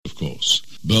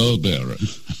Burl Barer.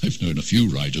 I've known a few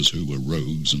writers who were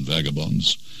rogues and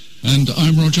vagabonds. And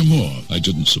I'm Roger Moore. I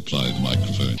didn't supply the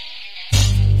microphone.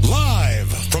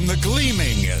 Live from the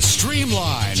gleaming,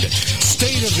 streamlined,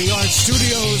 state-of-the-art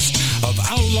studios of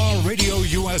Outlaw Radio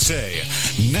USA,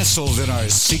 nestled in our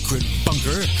secret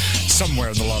bunker somewhere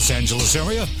in the Los Angeles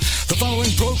area, the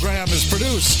following program is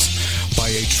produced by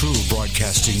a true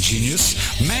broadcasting genius,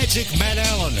 Magic Matt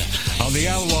Allen, on the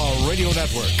Outlaw Radio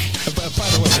Network. By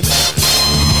the way,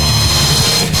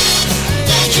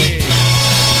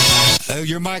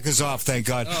 your mic is off, thank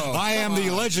God. I am the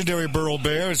legendary Burl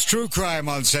Bear. It's True Crime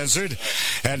Uncensored.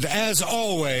 And as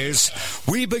always,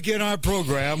 we begin our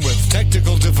program with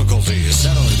technical difficulties.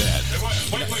 not only that,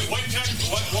 What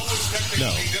was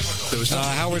technically difficult? there was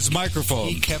Howard's microphone.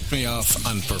 he kept me off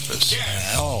on purpose.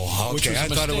 Oh, Which okay.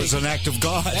 was a I thought it was an act of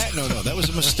God. No, that was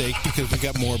a mistake because we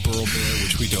got more Burl Bear,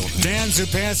 which we don't. Dan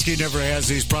Zupansky never has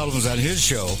these problems on his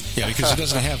show. Yeah, because he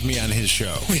doesn't have me on his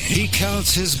show. He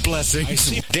counts his blessings. I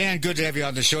see. Dan, good to have you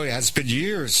on the show. It's been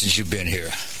years since you've been here.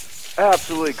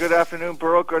 Absolutely. Good afternoon,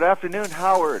 Burl. Good afternoon,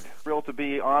 Howard. Thrilled to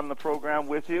be on the program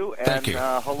with you. And Thank you.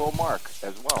 Hello, Mark,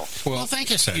 as well. Well, thank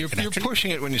you, sir. You're Good afternoon.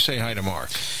 pushing it when you say hi to Mark.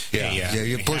 Yeah,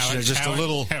 you're pushing it just a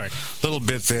little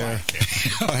bit there.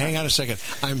 Oh, hang on a second.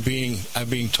 I'm being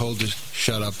told to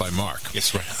shut up by Mark.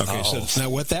 Yes, right. Okay, so now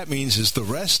what that means is the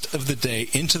rest of the day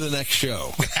into the next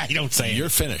show, I don't say you're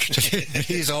finished.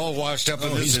 He's all washed up in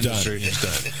this He's done. industry. He's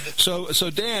done. So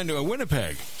Dan,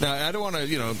 Winnipeg. Now I don't want to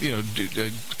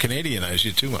Canadianize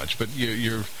you too much, but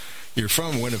you're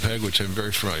from Winnipeg, which I'm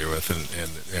very familiar with,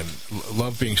 and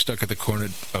love being stuck at the corner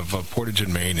of Portage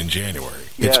in Maine in January.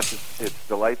 Yes, it's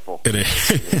delightful. It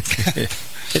is.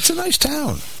 It's a nice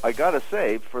town. I got to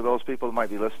say, for those people who might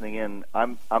be listening in,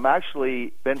 I'm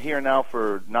actually been here now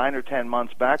for 9 or 10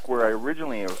 months. Back where I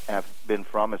originally have been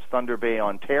from is Thunder Bay,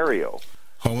 Ontario.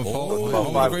 Home of Paul, About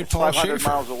home of the great Paul 500 Schaefer.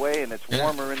 miles away, and it's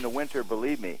warmer in the winter,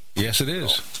 believe me. Yes, it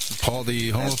is. Paul, the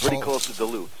home And of it's pretty Paul, close to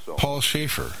Duluth. So. Paul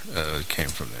Schaefer came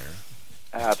from there.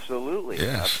 Absolutely.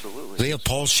 Yes. Absolutely. They have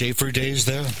Paul Schaefer days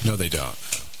there? No, they don't.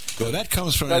 Well, that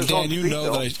comes from That is Dan. on You street, know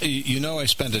though. that I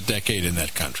spent a decade in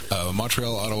that country.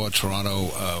 Montreal, Ottawa,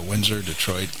 Toronto, Windsor,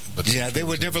 Detroit. But Yeah, they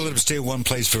would never let him stay in one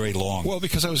place very long. Well,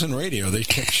 because I was in radio, they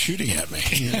kept shooting at me.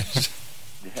 Yeah.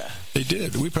 They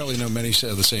did. We probably know many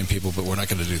of the same people, but we're not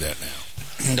going to do that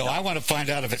now. No, I want to find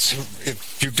out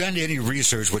if you've done any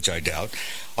research, which I doubt,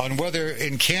 on whether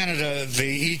in Canada they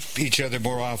eat each other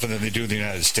more often than they do in the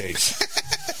United States.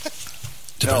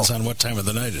 Depends on what time of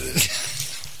the night it is.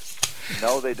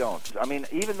 No, they don't. I mean,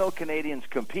 even though Canadians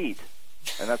compete,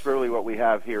 and that's really what we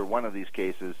have here, one of these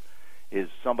cases is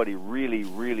somebody really,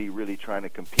 really, really trying to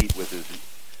compete with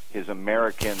his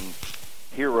American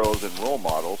heroes and role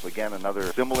models. Again,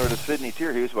 another similar to Sidney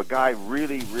Tier. He was a guy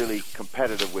really, really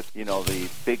competitive with, the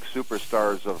big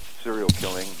superstars of serial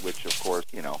killing, which, of course,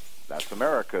 that's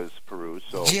America's Peru.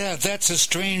 So Yeah, that's a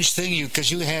strange thing, because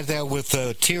you had that with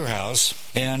Tier House,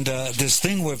 and this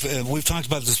thing with, we've talked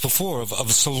about this before,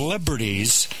 of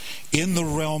celebrities in the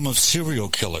realm of serial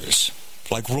killers,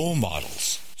 like role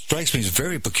models. Strikes me as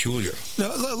very peculiar.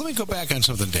 Now, let me go back on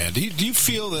something, Dan. Do you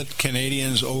feel that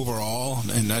Canadians overall,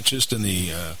 and not just in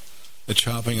the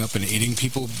chopping up and eating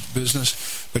people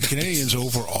business, but Canadians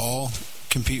overall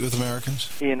compete with Americans?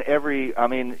 in every,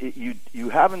 you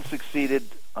haven't succeeded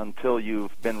until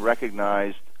you've been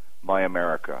recognized by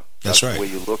America. That's right. The way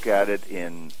you look at it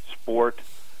in sport,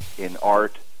 in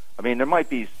art. I mean, there might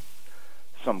be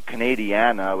some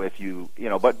Canadiana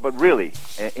but really,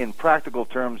 in practical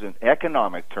terms, in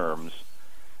economic terms,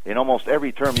 in almost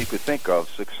every term you could think of,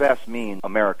 success means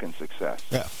American success.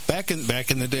 Yeah. Back in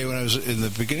the day when I was in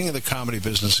the beginning of the comedy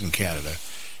business in Canada,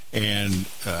 and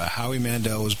Howie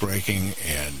Mandel was breaking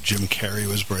and Jim Carrey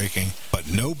was breaking,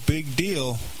 but no big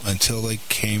deal until they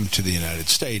came to the United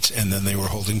States, and then they were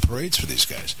holding parades for these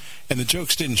guys. And the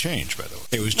jokes didn't change, by the way.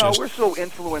 It was just... No, we're so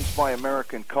influenced by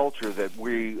American culture that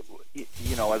we,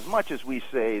 as much as we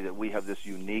say that we have this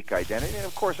unique identity, and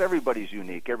of course everybody's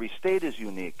unique, every state is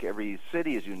unique, every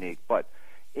city is unique, but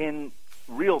in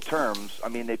real terms,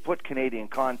 they put Canadian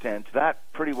content, that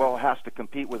pretty well has to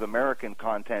compete with American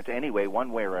content anyway,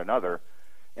 one way or another.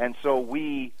 And so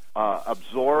we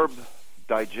absorb,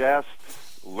 digest,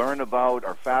 learn about,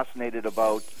 are fascinated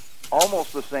about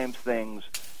almost the same things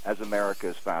as America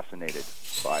is fascinated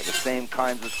by. The same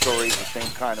kinds of stories, the same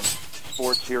kind of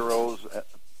sports heroes,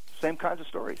 same kinds of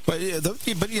stories. But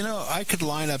I could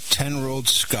line up 10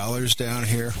 Rhodes Scholars down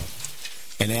here,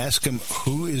 and ask him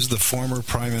who is the former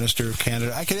Prime Minister of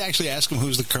Canada. I could actually ask him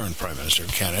who's the current Prime Minister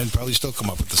of Canada and probably still come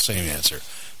up with the same answer.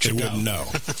 They wouldn't know.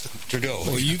 Trudeau.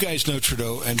 Well, you guys know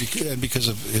Trudeau and because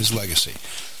of his legacy.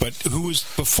 But who was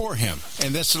before him?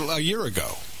 And that's a year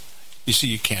ago. You see,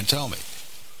 you can't tell me.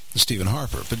 Stephen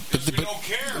Harper. But we don't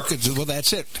care. Well,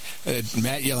 that's it.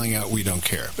 Matt yelling out, "We don't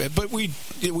care." But we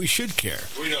should care.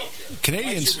 We don't care.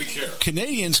 Canadians, Why should we care?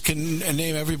 Canadians can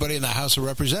name everybody in the House of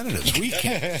Representatives. We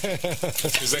can't.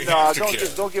 No,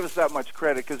 don't give us that much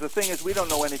credit, because the thing is, we don't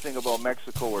know anything about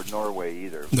Mexico or Norway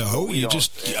either. No, you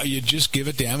just give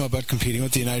a damn about competing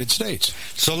with the United States.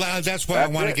 So that's why I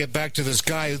want to get back to this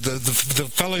guy, the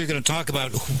fellow you're going to talk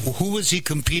about. Who was he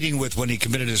competing with when he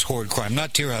committed his horrid crime?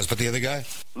 Not Tierhaus, but the other guy?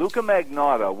 Luca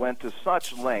Magnotta went to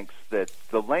such lengths that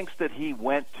the lengths that he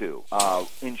went to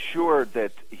ensured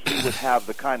that he would have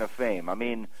the kind of fame. I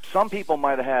mean, some people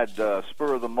might have had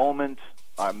spur of the moment.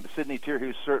 Sidney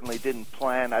Tierhaus certainly didn't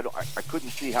plan. I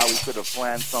couldn't see how he could have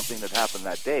planned something that happened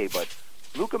that day. But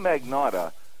Luca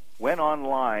Magnotta went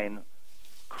online,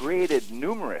 created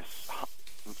numerous,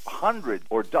 hundreds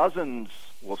or dozens,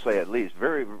 we'll say at least,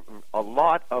 a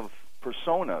lot of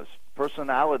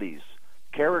personalities,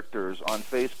 characters on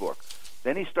Facebook.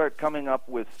 Then he started coming up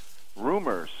with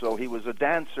rumors. So he was a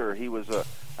dancer, he was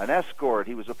an escort,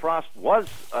 he was a prostitute,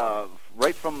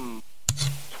 right from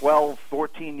 12,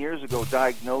 14 years ago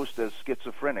diagnosed as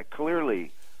schizophrenic,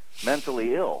 clearly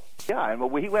mentally ill. Yeah,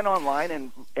 and he went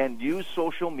online and used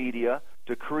social media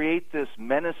to create this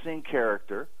menacing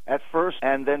character at first,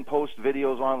 and then post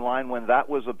videos online when that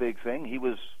was a big thing. He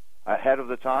was ahead of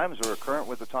the times, or current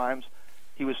with the times.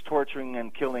 He was torturing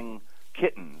and killing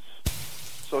kittens.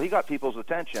 So he got people's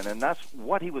attention, and that's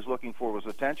what he was looking for, was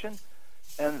attention.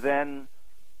 And then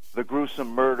the gruesome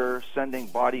murder, sending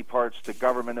body parts to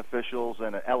government officials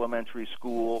in an elementary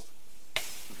school,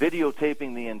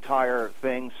 videotaping the entire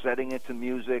thing, setting it to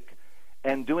music,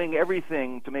 and doing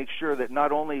everything to make sure that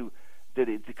not only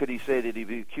could he say that he'd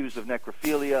be accused of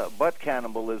necrophilia, but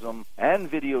cannibalism,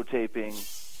 and videotaping,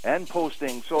 and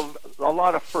posting. So a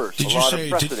lot of firsts, of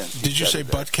precedents. Did you say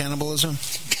butt cannibalism?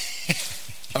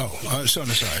 So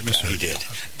sorry, Mr. He did.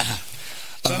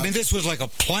 So, I mean, this was like a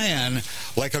plan,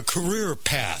 like a career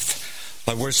path,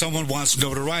 like where someone wants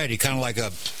notoriety, kind of like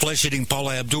a flesh-eating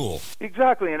Paula Abdul.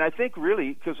 Exactly, and I think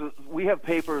really, because we have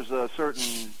papers,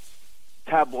 certain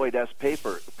tabloid-esque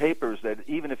papers that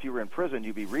even if you were in prison,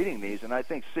 you'd be reading these, and I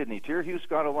think Sidney Tierhaus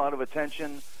got a lot of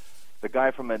attention. The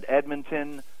guy from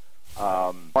Edmonton,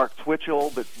 Mark Twitchell,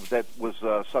 that was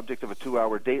subject of a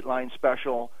 2-hour Dateline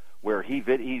special, where he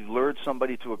lured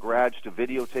somebody to a garage to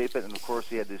videotape it, and of course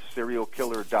he had his serial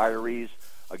killer diaries.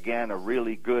 Again, a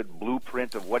really good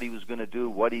blueprint of what he was going to do,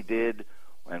 what he did,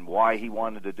 and why he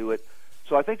wanted to do it.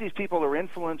 So I think these people are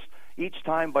influenced each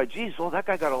time by, geez, well, that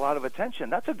guy got a lot of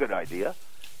attention. That's a good idea.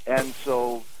 And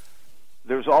so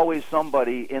there's always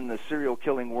somebody in the serial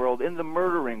killing world, in the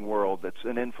murdering world, that's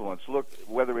an influence. Look,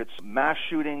 whether it's mass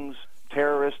shootings,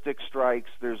 terroristic strikes,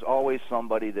 there's always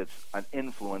somebody that's an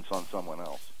influence on someone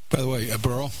else. By the way,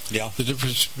 Burl, yeah, the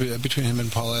difference between him and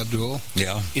Paula Abdul,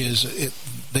 is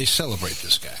they celebrate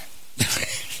this guy.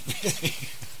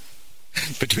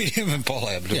 Between him and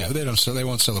Paula Abdul, yeah, they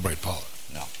won't celebrate Paula.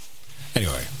 No.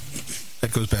 Anyway,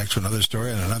 that goes back to another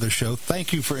story and another show.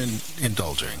 Thank you for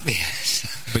indulging. Yes.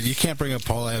 But you can't bring up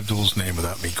Paula Abdul's name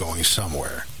without me going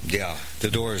somewhere. Yeah,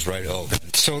 the door is right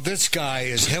open. So this guy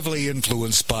is heavily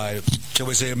influenced by, shall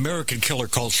we say, American killer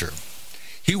culture.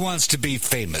 He wants to be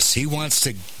famous. He wants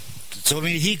to. So I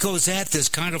mean, he goes at this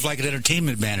kind of like an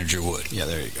entertainment manager would. Yeah,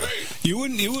 there you go.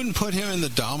 You wouldn't put him in the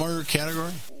Dahmer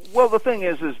category? Well, the thing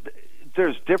is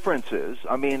there's differences.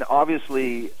 I mean,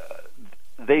 obviously,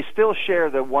 they still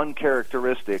share the one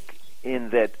characteristic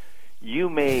in that you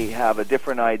may have a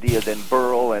different idea than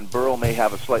Burl, and Burl may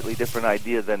have a slightly different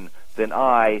idea than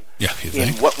I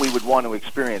in what we would want to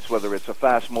experience, whether it's a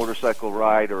fast motorcycle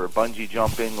ride or bungee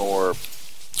jumping or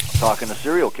talking to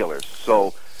serial killers.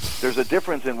 So there's a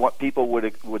difference in what people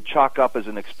would chalk up as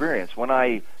an experience. When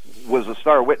I was a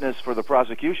star witness for the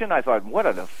prosecution, I thought, what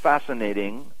a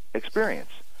fascinating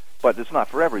experience. But it's not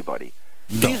for everybody.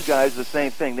 No. These guys, the same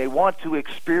thing. They want to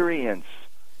experience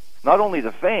not only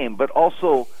the fame, but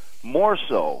also more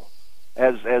so,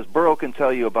 as Burl can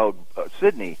tell you about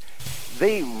Sidney,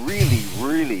 they really,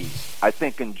 really, I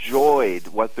think, enjoyed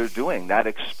what they're doing, that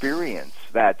experience,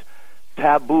 that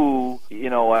taboo,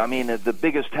 the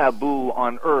biggest taboo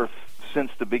on earth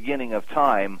since the beginning of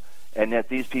time, and yet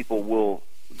these people will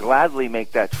gladly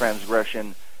make that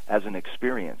transgression as an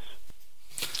experience.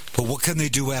 But what can they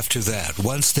do after that?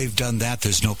 Once they've done that,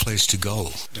 there's no place to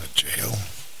go. Jail.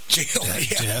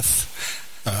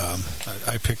 Death.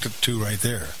 I picked it 2 right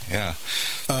there. Yeah.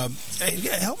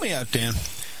 Help me out, Dan.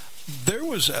 There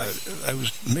was, I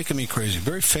was making me crazy,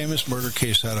 very famous murder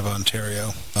case out of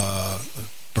Ontario.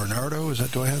 Bernardo,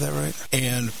 do I have that right?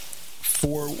 And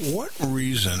for what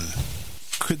reason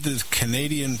could the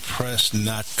Canadian press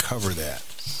not cover that?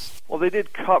 Well, they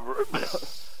did cover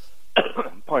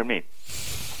pardon me.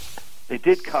 They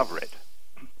did cover it.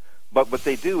 But what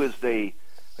they do is they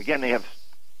have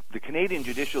the Canadian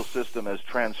judicial system has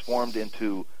transformed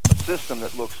into a system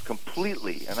that looks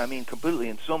completely, and I mean completely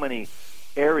in so many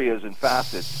areas and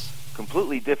facets,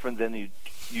 completely different than the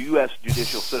U.S.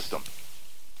 judicial system.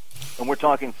 And we're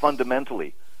talking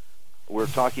fundamentally. We're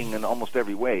talking in almost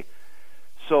every way.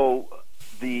 So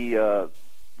the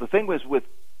thing was with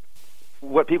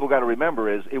what people got to remember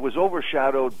is it was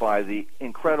overshadowed by the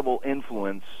incredible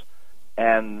influence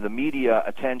and the media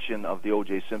attention of the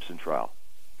O.J. Simpson trial.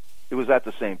 It was at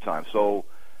the same time. So,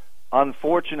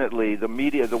 unfortunately, the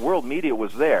world media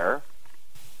was there,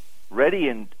 ready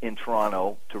in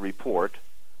Toronto to report,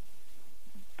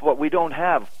 but we don't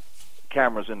have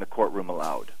cameras in the courtroom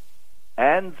allowed.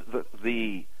 And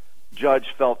the judge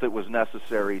felt it was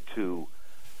necessary to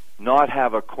not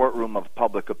have a courtroom of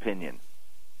public opinion.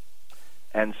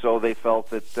 And so they felt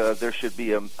that there should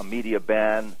be a media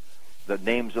ban, the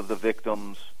names of the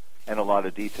victims, and a lot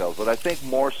of details. But I think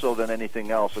more so than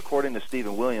anything else, according to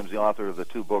Stephen Williams, the author of the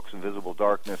 2 books, Invisible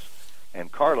Darkness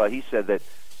and Carla, he said that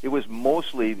it was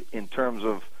mostly in terms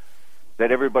of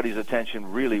that everybody's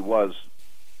attention really was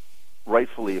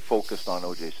rightfully focused on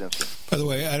O.J. Simpson. By the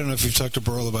way, I don't know if you've talked to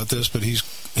Burl about this, but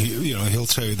he'll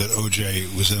tell you that O.J.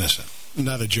 was innocent.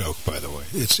 Not a joke, by the way.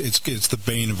 It's the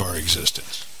bane of our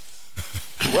existence.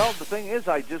 Well, the thing is,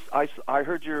 I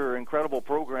heard your incredible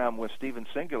program with Stephen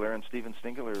Singular, and Stephen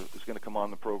Singular is going to come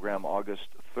on the program August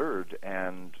 3rd,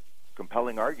 and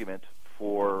compelling argument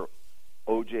for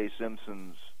O.J.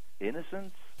 Simpson's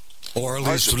innocence. Or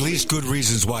at least good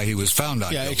reasons why he was found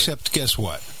not guilty. Yeah, except guess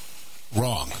what?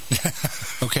 Wrong.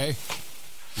 Okay?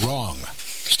 Wrong.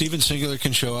 Stephen Singular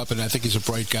can show up, and I think he's a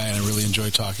bright guy, and I really enjoy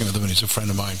talking with him, and he's a friend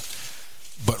of mine.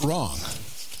 But wrong.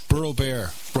 Burl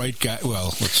Barer, bright guy.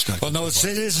 Well, let's not. Well, no, it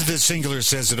isn't that Singular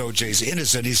says that O.J.'s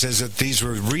innocent. He says that these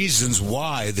were reasons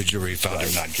why the jury found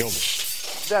him not guilty.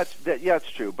 Yeah,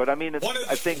 it's true. But I mean,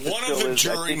 I think one of the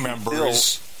jury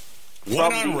members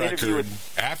went on record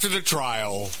after the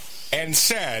trial and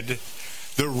said,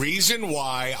 the reason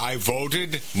why I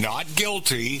voted not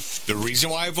guilty, the reason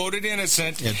why I voted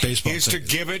innocent, is to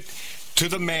give it to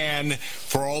the man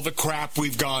for all the crap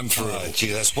we've gone through.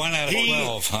 Gee, that's 1 out of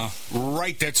 12, huh?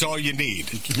 Right, that's all you need.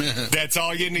 That's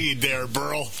all you need there,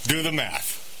 Burl. Do the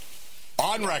math.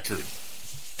 On record.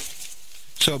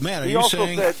 So, Matt, are you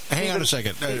saying... hang on a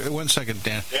second. 1 second,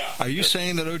 Dan. Yeah. Are you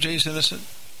saying that O.J.'s innocent?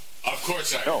 Of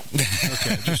course I am. No.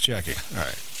 Okay, just checking. All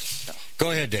right.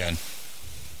 Go ahead, Dan.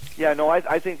 Yeah, no,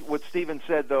 I think what Stephen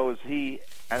said, though, is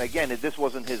and again, this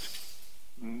wasn't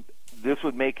this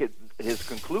would make it his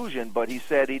conclusion, but he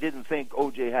said he didn't think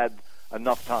O.J. had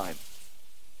enough time.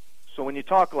 So when you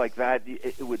talk like that,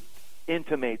 it would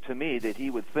intimate to me that he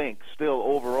would think still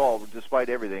overall, despite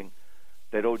everything,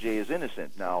 that O.J. is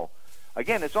innocent. Now,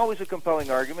 again, it's always a compelling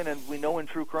argument, and we know in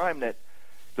true crime that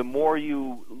the more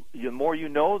you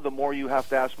know, the more you have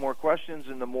to ask more questions,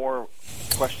 and the more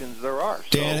questions there are.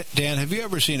 So, Dan, have you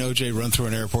ever seen O.J. run through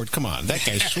an airport? Come on, that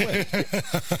guy's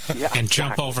swift. Yeah, and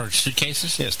jump over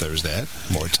suitcases? Yes, there's that.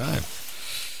 More time.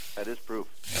 That is proof.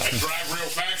 I drive real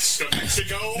fast to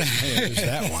Mexico. Yeah, there's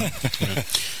that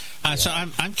one. So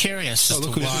I'm curious as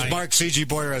to why. Mark C.G.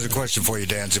 Boyer has a question for you,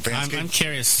 Dan Zupansky. I'm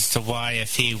curious as to why,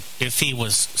 if he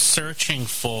was searching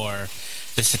for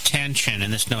this attention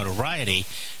and this notoriety,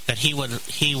 that he would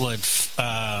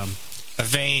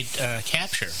evade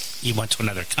capture. He went to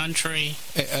another country.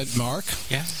 Mark?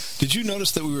 Yeah. Did you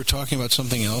notice that we were talking about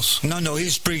something else? No,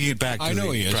 he's bringing it back to I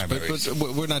know the he is, primaries.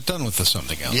 but we're not done with the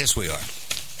something else. Yes, we are.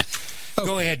 Okay.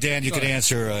 Go ahead, Dan. You can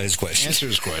answer his question. Answer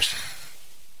his question.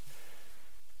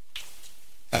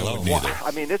 Hello. Well,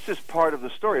 I mean, it's just part of the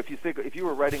story. If you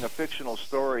were writing a fictional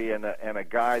story and a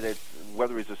guy that,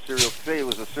 whether he's he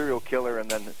was a serial killer, and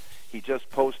then he just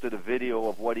posted a video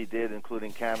of what he did,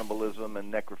 including cannibalism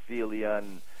and necrophilia,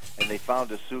 and they found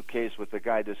a suitcase with the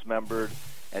guy dismembered,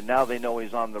 and now they know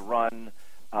he's on the run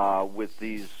with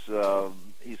these.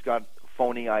 He's got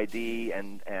phony ID,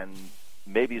 and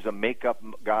maybe he's a makeup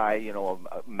guy, a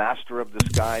master of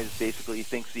disguise. Basically, he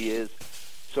thinks he is.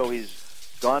 So he's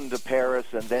gone to Paris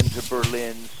and then to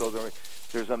Berlin, so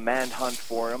there's a manhunt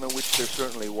for him, in which there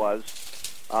certainly was.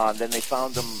 Then they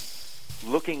found him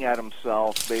looking at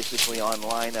himself basically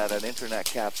online at an internet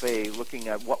cafe, looking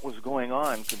at what was going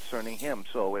on concerning him.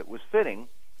 So it was fitting.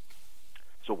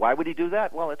 So why would he do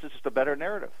that? Well, it's just a better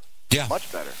narrative. Yeah.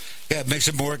 Much better. Yeah, it makes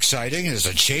it more exciting. There's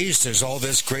a chase. There's all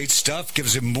this great stuff.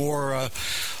 Gives him more,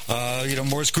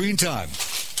 more screen time.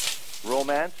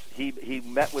 Romance. He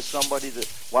met with somebody that,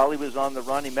 while he was on the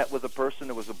run, he met with a person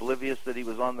that was oblivious that he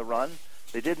was on the run.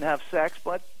 They didn't have sex,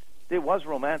 but it was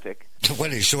romantic.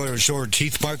 What, he showed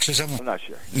teeth marks or something? I'm not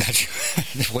sure.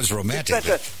 It was romantic.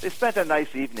 They spent a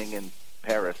nice evening in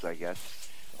Paris, I guess.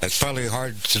 It's probably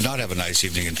hard to not have a nice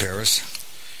evening in Paris.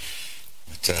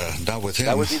 But not with him.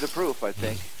 That would be the proof, I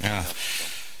think. Yeah.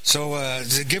 So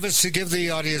give the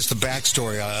audience the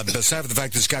backstory. Besides the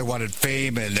fact this guy wanted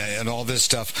fame and all this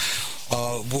stuff,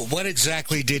 what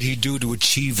exactly did he do to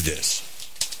achieve this?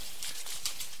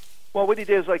 Well, what he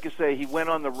did is, like you say, he went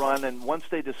on the run, and once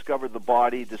they discovered the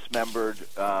body dismembered,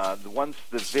 once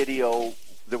the video,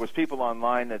 there was people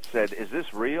online that said, "Is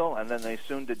this real?" And then they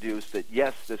soon deduced that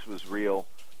yes, this was real.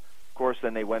 Of course,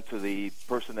 then they went to the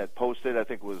person that posted, I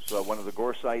think it was one of the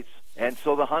gore sites, and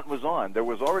so the hunt was on. There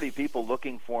was already people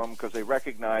looking for him because they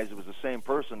recognized it was the same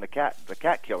person, the cat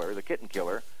killer, the kitten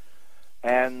killer.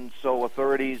 And so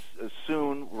authorities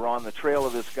soon were on the trail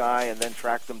of this guy and then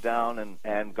tracked him down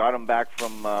and got him back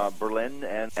from Berlin.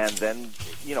 And then,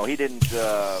 he didn't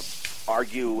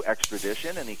argue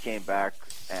extradition, and he came back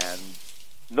and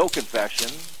no confession,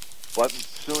 but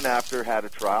soon after had a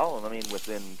trial. And I mean,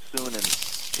 within soon in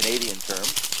Canadian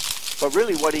terms. But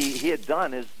really what he had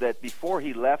done is that before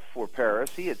he left for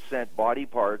Paris, he had sent body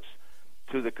parts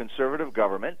to the conservative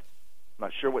government. I'm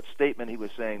not sure what statement he was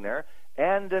saying there.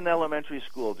 And an elementary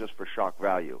school just for shock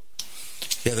value.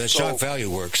 Yeah, that shock value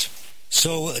works.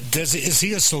 So is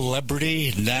he a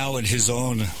celebrity now in his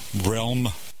own realm?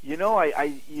 You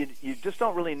just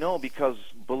don't really know because,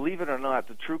 believe it or not,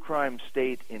 the true crime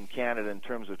state in Canada in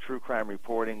terms of true crime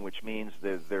reporting, which means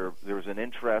that there's an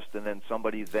interest and then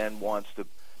somebody then wants to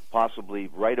possibly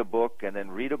write a book and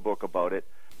then read a book about it.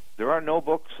 There are no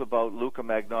books about Luca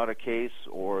Magnotta case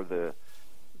or the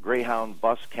Greyhound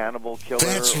bus cannibal killer.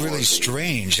 That's really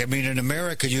strange. I mean, in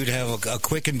America, you'd have a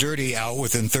quick and dirty out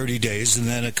within 30 days, and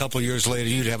then a couple of years later,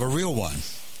 you'd have a real one.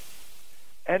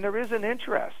 And there is an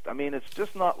interest. I mean, it's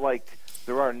just not like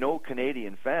there are no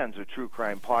Canadian fans of true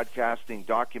crime podcasting,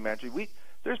 documentary.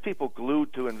 There's people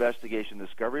glued to Investigation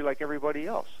Discovery like everybody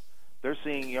else. They're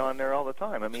seeing you on there all the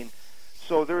time. I mean,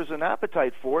 so there's an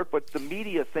appetite for it, but the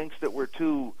media thinks that we're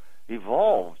too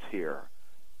evolved here.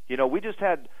 We just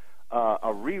had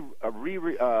a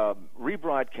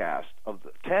rebroadcast of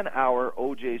the 10-hour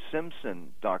O.J.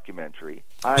 Simpson documentary,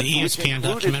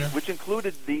 which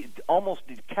included the almost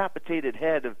decapitated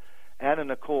head of Anna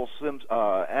Nicole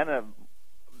Brown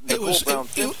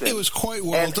Simpson. It was quite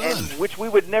well done. And which we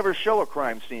would never show a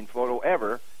crime scene photo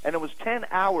ever, and it was 10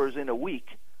 hours in a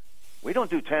week. We don't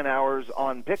do 10 hours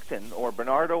on Picton or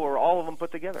Bernardo or all of them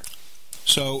put together.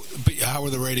 So, how were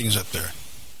the ratings up there?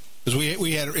 Because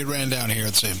it ran down here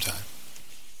at the same time.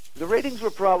 The ratings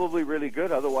were probably really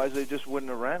good, otherwise they just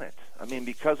wouldn't have ran it. I mean,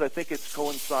 because I think it's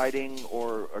coinciding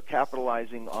or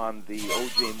capitalizing on the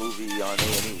O.J. movie on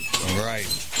A&E. So. Right.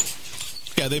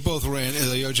 Yeah, they both ran.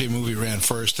 The O.J. movie ran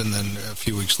first, and then a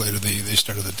few weeks later they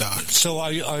started the doc. So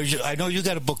I know you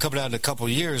got a book coming out in a couple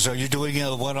of years. Are you doing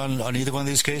one on either one of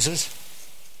these cases?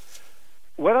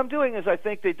 What I'm doing is I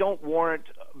think they don't warrant,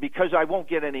 because I won't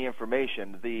get any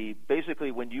information. Basically,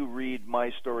 when you read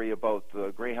my story about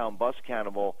the Greyhound bus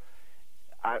cannibal,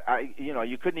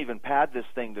 you couldn't even pad this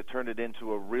thing to turn it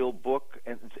into a real book.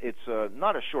 And it's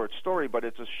not a short story, but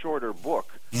it's a shorter book.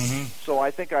 Mm-hmm. So I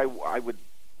think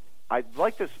I'd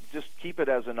like to just keep it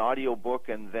as an audio book,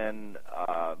 and then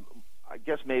I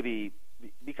guess maybe,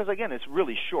 because again, it's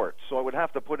really short, so I would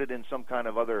have to put it in some kind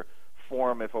of other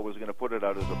form if I was going to put it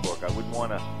out as a book. I wouldn't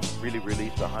want to really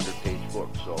release a 100-page book.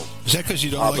 So is that because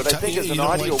you don't like typing? But I think as an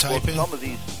audio book, some of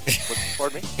these.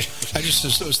 Pardon me? I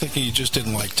was thinking you just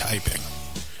didn't like typing.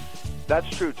 That's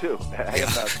true too.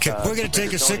 We're going to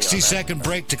take a 60-second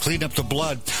break to clean up the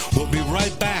blood. We'll be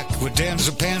right back with Dan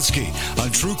Zupansky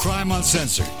on True Crime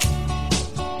Uncensored.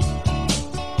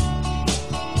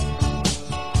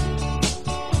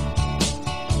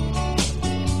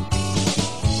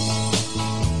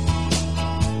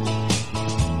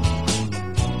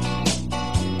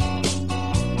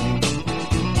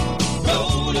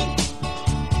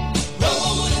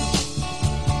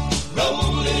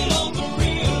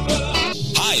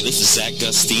 Zach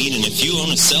Gustine, and if you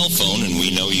own a cell phone, and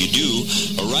we know you do,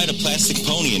 or ride a plastic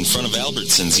pony in front of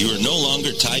Albertsons, you are no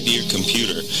longer tied to your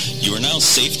computer. You are now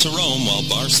safe to roam while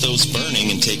Barstow's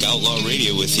burning and take Outlaw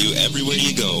Radio with you everywhere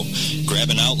you go. Grab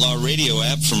an Outlaw Radio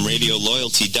app from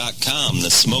RadioLoyalty.com.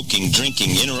 The smoking,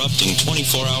 drinking, interrupting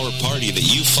 24-hour party that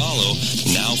you follow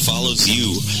now follows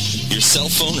you. Your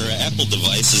cell phone or Apple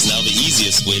device is now the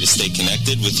easiest way to stay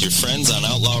connected with your friends on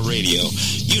Outlaw Radio.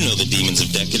 You know the demons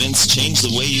of decadence. Change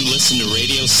the way you listen to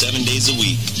radio 7 days a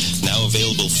week. Now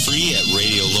available free at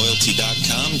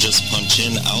RadioLoyalty.com. Just punch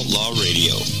in Outlaw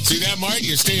Radio. See that, Mike?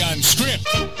 You stay on script.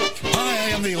 Hi,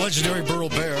 I am the legendary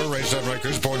Burl Bear, raised on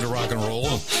Rikers, born to rock and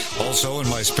roll. Also, in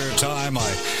my spare time,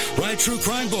 I write true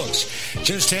crime books.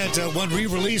 Just had one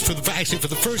re-released for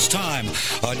the first time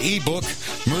on ebook,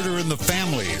 Murder in the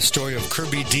Family, a story of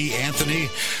Kirby D. Anthony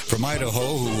from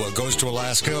Idaho, who goes to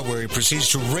Alaska, where he proceeds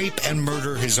to rape and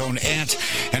murder his own aunt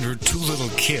and her 2 little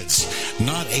kids.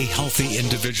 Not a healthy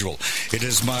individual. It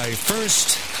is my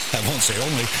first, I won't say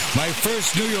only, my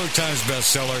first New York Times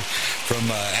bestseller from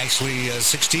actually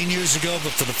 16 years ago,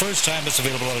 but for the first time it's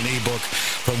available on an ebook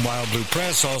from Wild Blue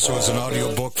Press, also as an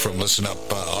audiobook from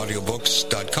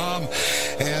listenupaudiobooks.com,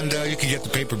 and you can get the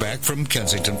paperback from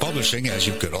Kensington Publishing, as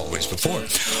you could always before.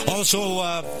 Also,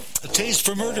 A Taste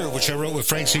for Murder, which I wrote with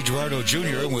Frank C. Girardo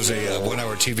Jr., and was a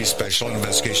one-hour TV special on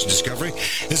Investigation Discovery,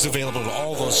 is available in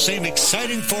all those same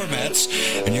exciting formats,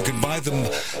 and you can buy them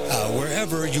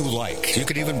wherever you like. You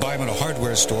can even buy them in a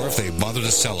hardware store if they bother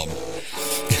to sell them,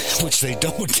 which they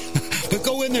don't. But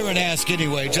go in there and ask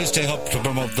anyway, just to help to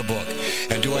promote the book.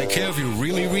 And do I care if you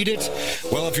really read it?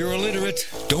 Well, if you're illiterate,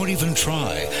 don't even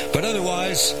try. But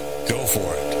otherwise, go for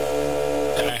it.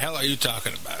 What the hell are you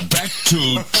talking about? Back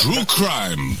to True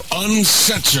Crime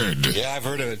Uncensored. Yeah, I've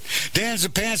heard of it. Dan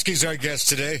Zupansky's our guest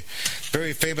today.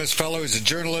 Very famous fellow. He's a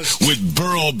journalist. With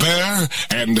Burl Bear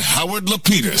and Howard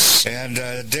Lapidus. And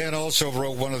Dan also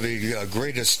wrote one of the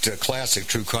greatest classic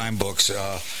true crime books,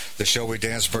 The Shall We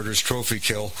Dance Murders Trophy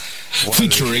Kill.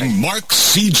 Featuring Mark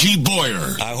C.G.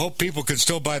 Boyer. I hope people can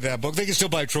still buy that book. They can still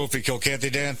buy Trophy Kill, can't they,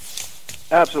 Dan?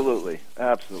 Absolutely.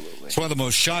 Absolutely. It's one of the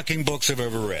most shocking books I've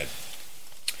ever read.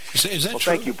 Is that well,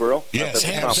 true? thank you, Burl. Yes,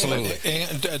 absolutely.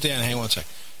 Dan, hang on one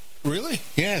second. Really?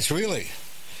 Yes, really.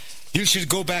 You should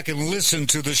go back and listen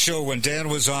to the show when Dan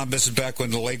was on. This is back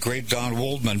when the late, great Don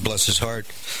Waldman, bless his heart,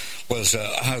 was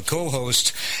a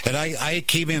co-host. And I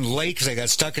came in late because I got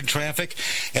stuck in traffic.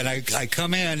 And I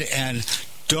come in, and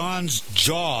Don's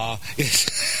jaw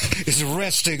is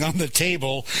resting on the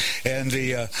table, and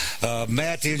the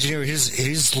Matt, the engineer,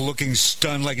 he's looking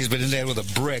stunned like he's been in there with a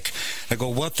brick. I go,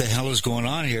 what the hell is going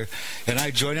on here? And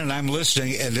I join in, and I'm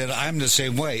listening, and then I'm the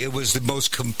same way. It was the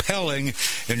most compelling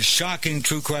and shocking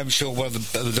true crime show, I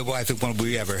think one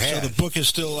we ever had. So the book is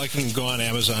still, I can go on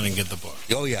Amazon and get the book.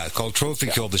 Oh, yeah, called Trophy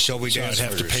Kill, The Shall We Dance So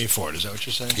I'd have Murders. to pay for it, is that what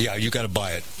you're saying? Yeah, you got to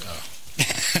buy it. Oh.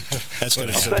 That's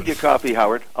good. I'll send you a copy,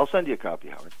 Howard. Well,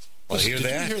 hear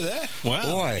that? Did you hear that? Wow.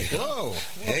 Boy. Whoa.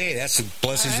 Hey, that's the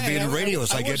blessings of being in radio.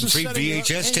 It's like getting free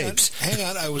VHS tapes. Hang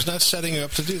on. I was not setting you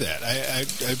up to do that. I'd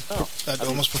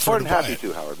almost prefer more to than buy happy it.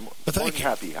 to, Howard. But More thank than you.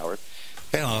 happy, Howard.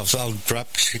 Well, I'll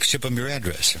ship them your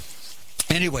address.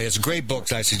 Anyway, it's a great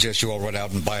book. I suggest you all run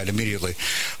out and buy it immediately.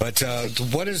 But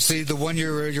what is the one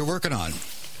you're working on?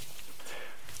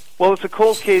 Well, it's a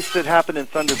cold case that happened in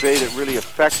Thunder Bay that really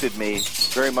affected me,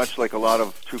 very much like a lot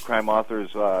of true crime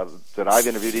authors that I've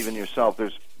interviewed, even yourself.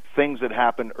 There's things that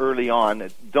happen early on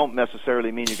that don't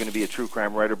necessarily mean you're going to be a true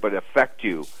crime writer, but affect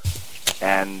you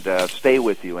and stay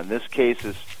with you. And this case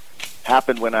has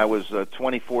happened when I was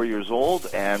 24 years old,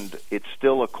 and it's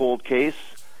still a cold case.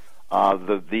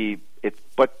 But the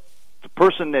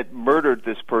person that murdered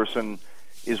this person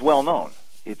is well known.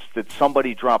 It's that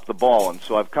somebody dropped the ball, and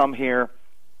so I've come here,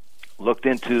 looked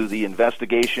into the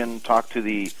investigation, talked to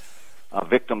the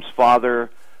victim's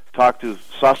father, talked to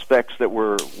suspects that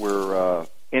were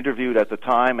interviewed at the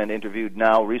time and interviewed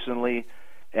now recently,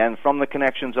 and from the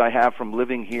connections I have from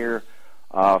living here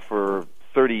for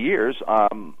 30 years,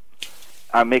 I'm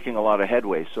making a lot of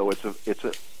headway. So it's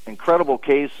an incredible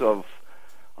case of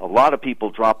a lot of people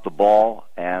dropped the ball,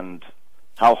 and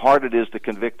how hard it is to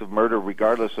convict of murder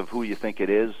regardless of who you think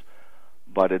it is.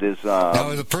 But it is...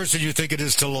 now, the person you think it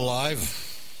is still alive?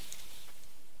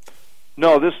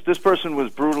 No, this person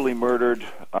was brutally murdered,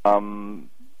 and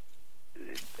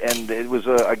it was,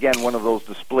 again, one of those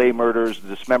display murders,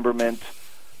 dismemberment,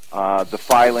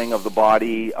 defiling of the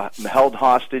body, held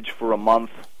hostage for a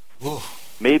month,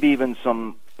 maybe even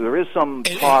there is some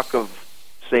talk of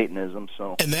Satanism.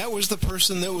 So. And that was the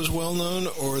person that was well-known,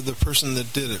 or the person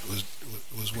that did it was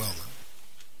well-known?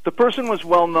 The person was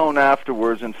well known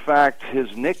afterwards. In fact,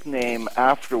 his nickname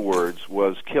afterwards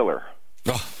was Killer.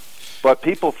 Oh. But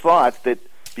people thought that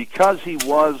because he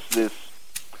was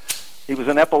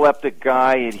an epileptic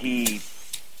guy, and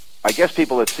I guess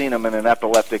people had seen him in an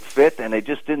epileptic fit, and they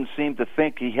just didn't seem to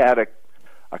think he had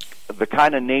the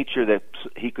kind of nature that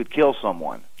he could kill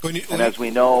someone. As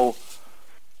we know,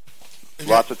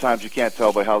 lots of times you can't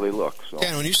tell by how they look. So.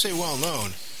 Dan, when you say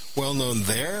well-known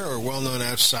there, or well-known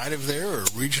outside of there, or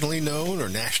regionally known, or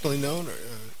nationally known, or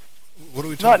what are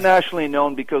we talking Not about? nationally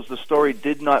known, because the story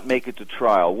did not make it to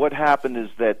trial. What happened is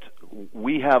that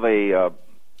we have a...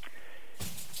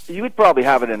 you would probably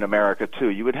have it in America, too.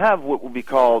 You would have what would be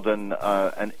called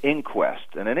an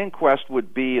inquest. And an inquest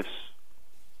would be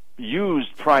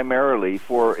used primarily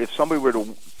for if somebody were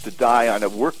to die on a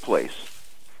workplace.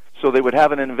 So they would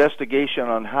have an investigation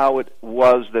on how it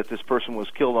was that this person was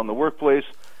killed on the workplace,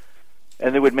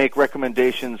 and they would make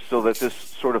recommendations so that this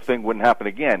sort of thing wouldn't happen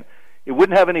again. It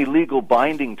wouldn't have any legal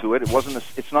binding to it.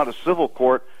 It's not a civil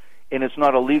court, and it's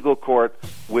not a legal court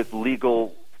with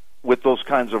those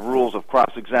kinds of rules of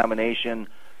cross-examination,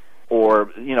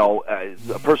 or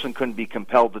a person couldn't be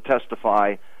compelled to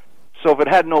testify. So if it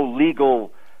had no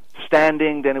legal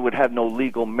standing, then it would have no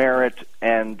legal merit.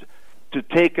 And to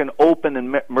take an open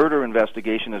and murder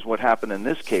investigation is what happened in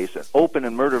this case. An open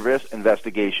and murder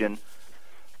investigation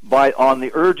on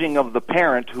the urging of the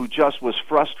parent, who just was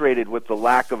frustrated with the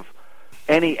lack of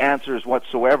any answers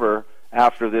whatsoever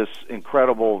after this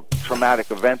incredible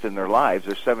traumatic event in their lives.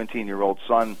 Their 17-year-old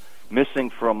son missing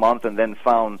for a month and then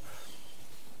found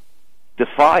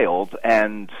defiled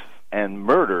and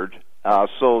murdered.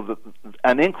 So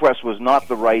an inquest was not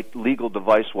the right legal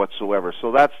device whatsoever.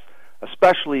 So that's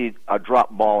especially a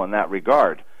drop ball in that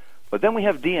regard. But then we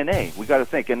have DNA. We got to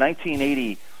think, in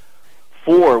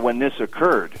 1984, when this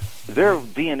occurred, their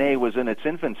DNA was in its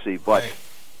infancy, but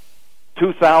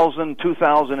 2000,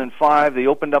 2005, they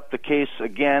opened up the case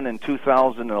again in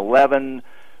 2011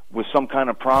 with some kind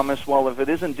of promise. Well, if it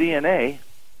isn't DNA,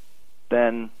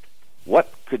 then how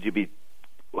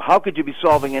could you be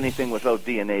solving anything without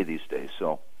DNA these days?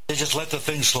 So They just let the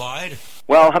thing slide?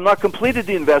 Well, I've not completed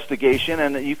the investigation,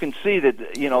 and you can see that,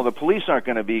 the police aren't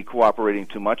going to be cooperating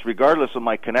too much, regardless of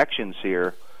my connections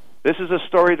here. This is a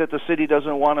story that the city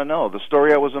doesn't want to know. The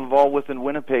story I was involved with in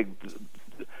Winnipeg,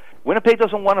 Winnipeg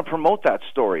doesn't want to promote that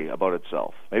story about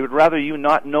itself. They would rather you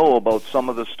not know about some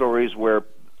of the stories where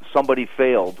somebody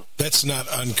failed. That's not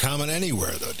uncommon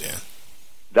anywhere, though, Dan.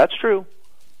 That's true.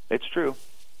 It's true.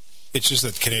 It's just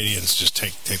that Canadians just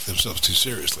take themselves too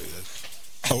seriously.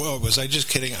 Was I just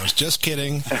kidding? I was just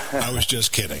kidding. I was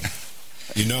just kidding.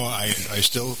 I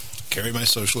still carry my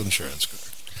social insurance card.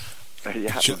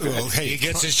 Yeah. Well, hey, he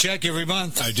gets his check every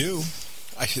month. I do.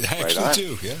 I actually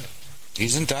do, yeah.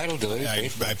 He's entitled to it. I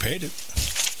paid it.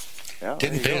 Yeah,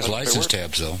 Didn't pay his license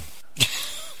tabs, though.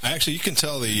 Actually, you can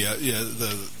tell the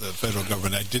federal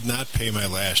government, I did not pay my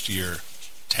last year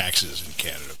taxes in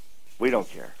Canada. We don't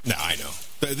care. No, I know.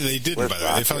 They didn't, by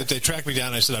the way. They tracked me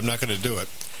down. I said, I'm not going to do it.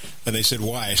 And they said,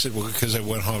 why? I said, well, because I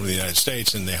went home to the United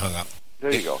States, and they hung up.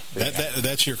 There you go.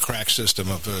 That's your crack system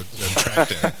of track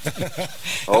down.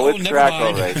 It's crack,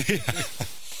 all right.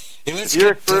 If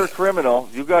you're a career criminal,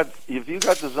 if you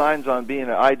got designs on being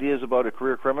ideas about a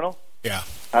career criminal. Yeah.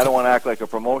 I don't want to act like a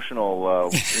promotional,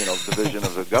 division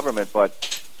of the government,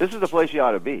 but this is the place you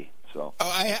ought to be. So.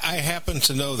 I happen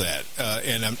to know that,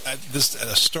 and this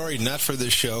a story not for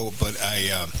this show, but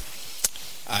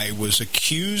I was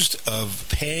accused of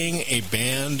paying a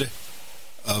band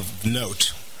of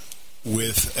note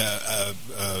with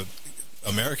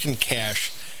American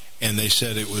cash, and they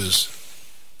said it was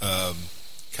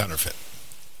counterfeit.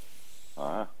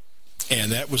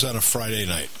 And that was on a Friday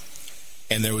night.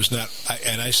 And there was not,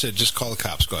 and I said, just call the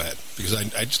cops, go ahead. Because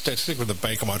I stick with the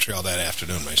Bank of Montreal that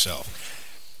afternoon myself.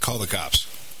 Call the cops.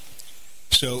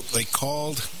 So they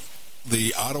called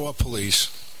the Ottawa police,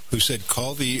 who said,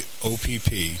 call the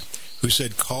OPP, who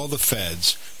said, call the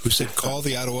feds, who said, call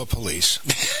the Ottawa police.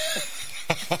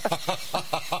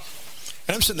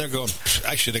 And I'm sitting there going,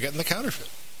 I should have gotten the counterfeit.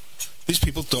 These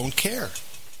people don't care.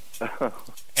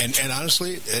 And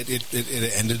honestly,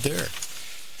 it ended there.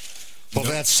 Well,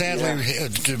 that's sadly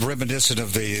reminiscent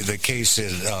of the case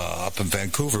up in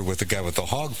Vancouver with the guy with the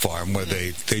hog farm, where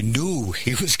they knew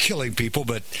he was killing people,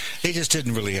 but they just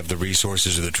didn't really have the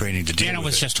resources or the training to deal with it. It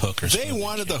was just hookers. They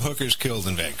wanted the hookers killed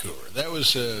in Vancouver. That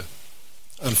was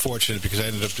unfortunate, because I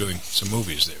ended up doing some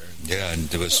movies there. Yeah,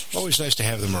 and it was always nice to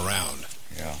have them around.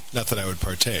 Yeah. Not that I would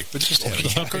partake, but just have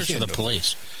the hookers or the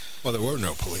police? Well, there were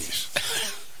no police.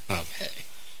 Okay.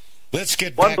 Let's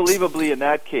get back. Unbelievably, in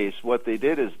that case, what they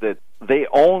did is that they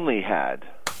only had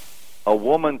a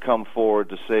woman come forward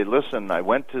to say, listen, I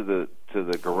went to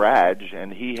the garage,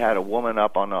 and he had a woman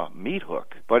up on a meat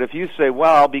hook. But if you say,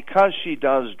 well, because she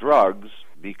does drugs,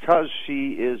 because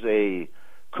she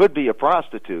could be a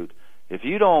prostitute, if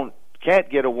you can't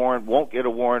get a warrant, won't get a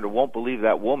warrant, or won't believe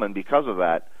that woman because of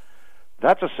that,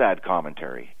 That's a sad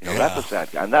commentary. That's a sad,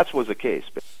 and that was the case.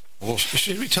 Well,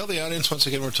 should we tell the audience once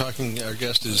again? We're talking. Our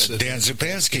guest is Dan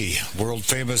Zupansky, world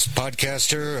famous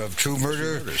podcaster of True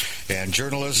Murder and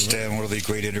journalist, and one of the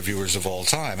great interviewers of all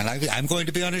time. And I'm going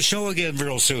to be on his show again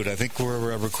real soon. I think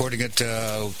we're recording it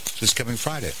this coming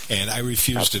Friday. And I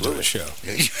refuse to do a show.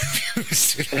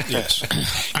 Yes,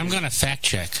 I'm going to fact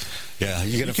check. Yeah,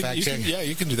 you're going to fact check.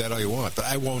 You can do that all you want, but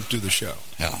I won't do the show.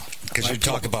 No, because you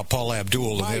talk about Paul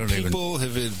Abdul, and they don't even. People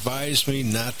have advised me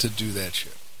not to do do that show.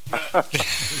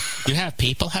 You have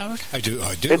people, Howard? I do.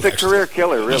 It's a career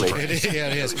killer, really. It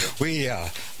is. We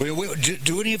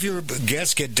do any of your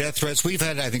guests get death threats? We've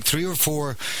had, I think, 3 or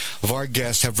 4 of our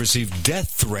guests have received death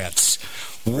threats,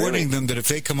 warning them that if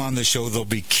they come on the show, they'll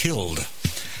be killed.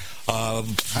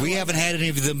 We haven't had any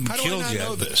of them killed yet. How do I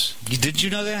know this? Did you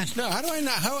know that? No, how do I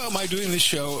not? How am I doing this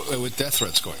show with death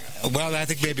threats going on? Well, I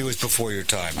think maybe it was before your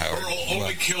time, Howard.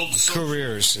 Only killed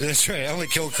careers. That's right. I only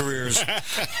killed careers.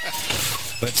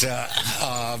 But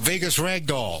Vegas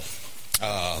Ragdoll,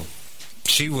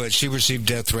 she received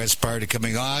death threats prior to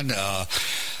coming on.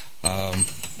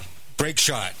 Break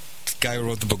Shot. Guy who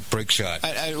wrote the book Break Shot.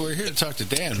 We're here to talk to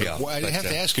Dan. But I have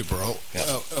to ask you, bro.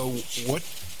 Yeah.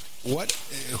 Why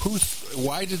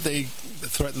did they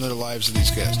threaten the lives of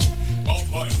these guests?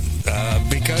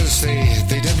 Because they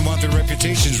didn't want their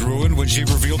reputations ruined when she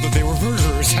revealed that they were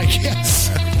murderers, I guess.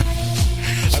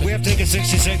 We have to take a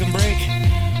 60-second break.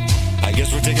 I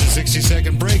guess we're taking a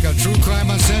 60-second break on True Crime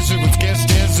Uncensored with guest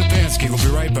Dan Zupansky. We'll be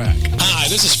right back. Hi,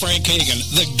 this is Frank Hagan,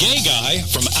 the gay guy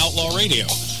from Outlaw Radio.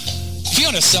 If you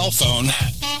own a cell phone,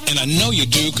 and I know you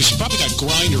do because you probably got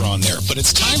Grindr on there, but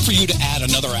it's time for you to add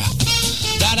another app.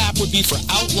 That app would be for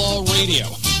Outlaw Radio,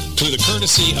 through the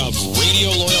courtesy of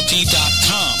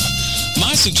RadioLoyalty.com.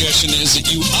 My suggestion is that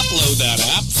you upload that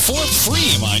app for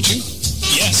free, mind you.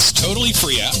 Yes, totally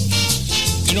free app.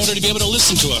 In order to be able to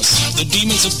listen to us, the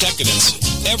Demons of Decadence,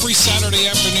 every Saturday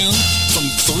afternoon from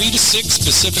 3 to 6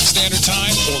 Pacific Standard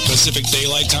Time or Pacific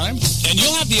Daylight Time. And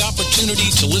you'll have the opportunity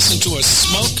to listen to us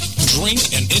smoke, drink,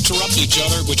 and interrupt each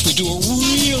other, which we do a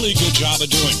really good job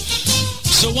of doing.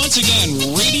 So once again,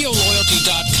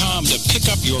 RadioLoyalty.com to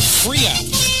pick up your free app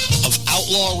of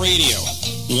Outlaw Radio.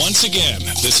 Once again,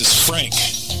 this is Frank.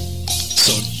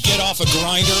 So get off a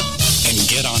Grindr and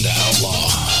get on to Outlaw.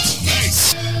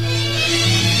 Nice.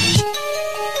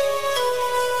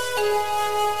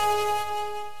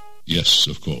 Yes,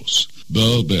 of course.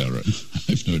 Burl Barer.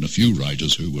 I've known a few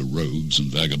writers who were rogues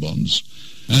and vagabonds.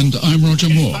 And I'm Roger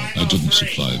Moore. I didn't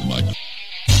supply the microphone.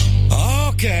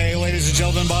 Okay, ladies and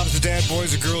gentlemen, moms and dad,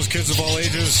 boys and girls, kids of all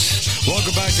ages,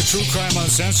 welcome back to True Crime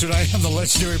Uncensored. I am the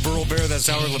legendary Burl Bear. That's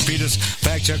Howard Lapidus,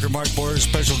 fact checker Mark Boyer,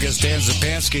 special guest Dan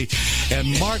Zupansky,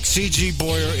 and Mark C.G.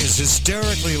 Boyer is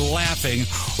hysterically laughing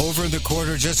over in the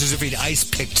corner just as if he'd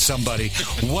ice-picked somebody.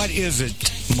 What is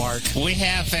it, Mark? We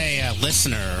have a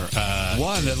listener.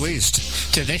 One, at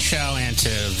least. To this show and to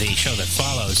the show that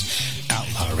follows,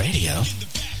 Outlaw Radio.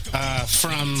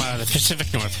 From the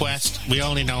Pacific Northwest. We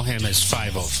only know him as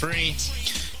 503.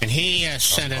 And he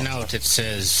sent a note that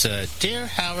says, Dear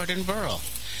Howard and Burl,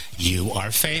 you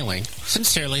are failing.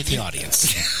 Sincerely, the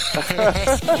audience.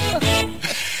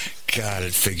 God,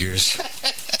 it figures.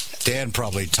 Dan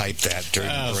probably typed that during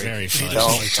the break. Very funny.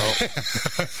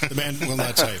 The man will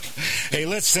not type. Hey,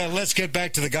 let's get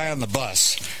back to the guy on the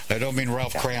bus. I don't mean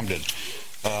Ralph Cramden.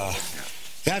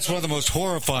 That's one of the most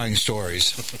horrifying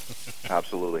stories.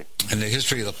 Absolutely. In the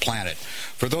history of the planet.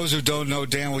 For those who don't know,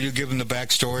 Dan, will you give them the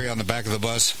backstory on the back of the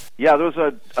bus? Yeah, there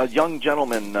was a young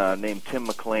gentleman named Tim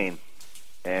McLean,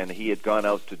 and he had gone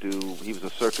out he was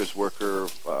a circus worker,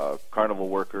 carnival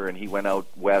worker, and he went out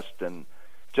west, and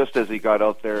just as he got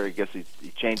out there, I guess he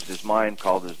changed his mind,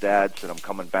 called his dad, said, I'm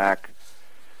coming back.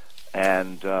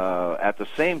 And at the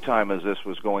same time as this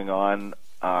was going on,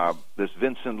 this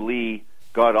Vincent Lee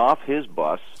got off his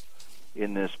bus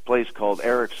in this place called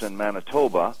Erickson,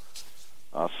 Manitoba,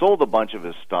 sold a bunch of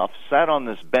his stuff, sat on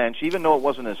this bench. Even though it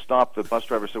wasn't his stop, the bus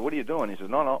driver said, what are you doing? He says,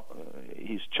 no,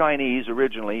 he's Chinese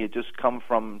originally. He had just come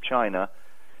from China,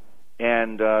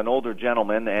 and an older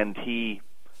gentleman, and he,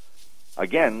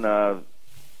 again,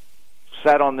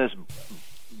 sat on this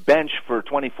bench for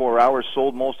 24 hours,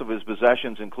 sold most of his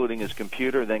possessions, including his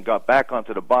computer, then got back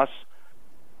onto the bus.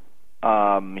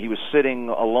 He was sitting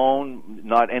alone,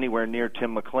 not anywhere near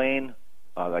Tim McLean.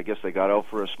 I guess they got out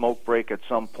for a smoke break at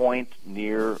some point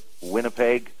near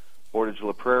Winnipeg, Portage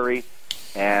La Prairie,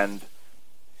 and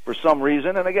for some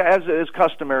reason, and again, as is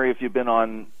customary if you've been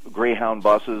on Greyhound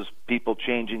buses, people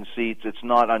changing seats, it's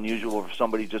not unusual for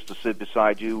somebody just to sit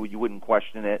beside you. You wouldn't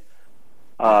question it.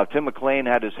 Tim McLean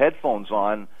had his headphones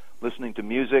on, listening to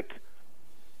music,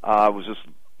 was just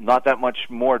not that much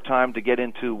more time to get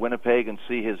into Winnipeg and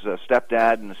see his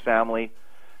stepdad and his family.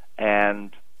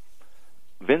 And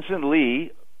Vincent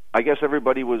Lee, I guess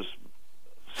everybody was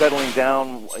settling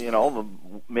down,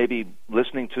 maybe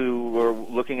listening to or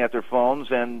looking at their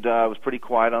phones, and it was pretty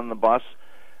quiet on the bus.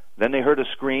 Then they heard a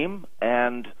scream,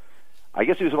 and I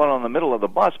guess he was the one on the middle of the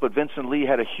bus, but Vincent Lee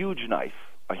had a huge knife,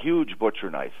 a huge butcher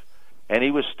knife, and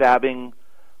he was stabbing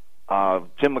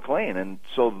Tim McLean. And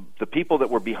so the people that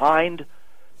were behind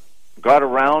got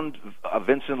around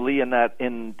Vincent Lee in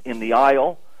the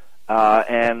aisle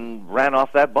and ran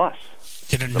off that bus.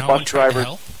 Did the bus driver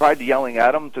tried yelling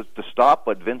at him to stop,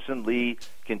 but Vincent Lee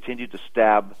continued to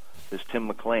stab this Tim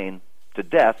McLean to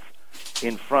death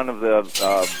in front of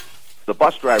the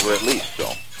bus driver, at least.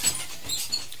 So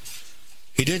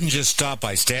he didn't just stop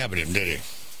by stabbing him, did he?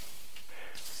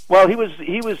 Well,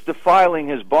 he was defiling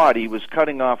his body. He was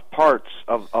cutting off parts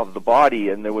of the body,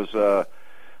 and there was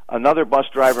another bus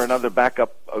driver, another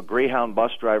backup Greyhound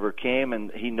bus driver came,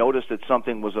 and he noticed that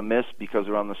something was amiss because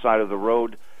they're on the side of the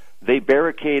road. They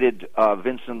barricaded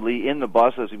Vincent Lee in the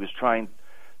bus as he was trying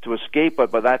to escape, but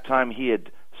by that time he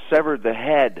had severed the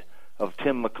head of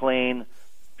Tim McLean,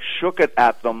 shook it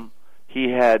at them. He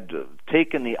had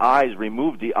taken the eyes,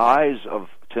 removed the eyes of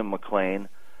Tim McLean,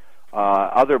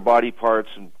 other body parts,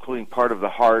 including part of the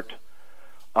heart.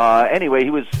 Anyway,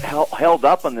 he was held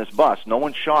up on this bus. No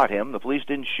one shot him. The police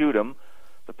didn't shoot him.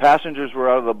 The passengers were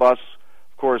out of the bus,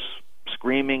 of course,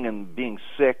 screaming and being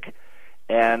sick.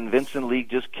 And Vincent Lee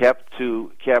just kept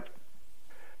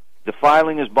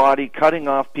defiling his body, cutting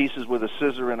off pieces with a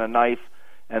scissor and a knife,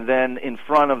 and then in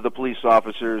front of the police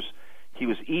officers, he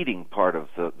was eating part of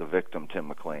the victim, Tim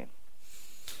McLean.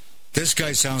 This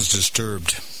guy sounds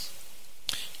disturbed.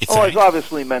 He's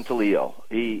obviously mentally ill.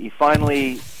 He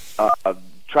finally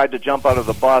tried to jump out of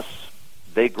the bus.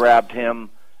 They grabbed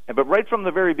him. But right from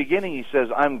the very beginning, he says,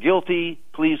 "I'm guilty.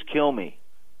 Please kill me."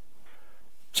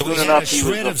 So he had a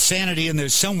shred of sanity in there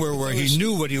somewhere where he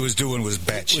knew what he was doing was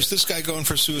batshit. Was this guy going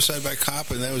for suicide by cop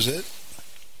and that was it?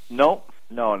 No.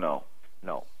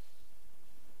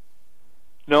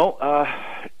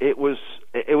 It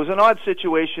was an odd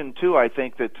situation too. I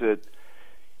think that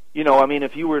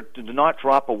if you were to not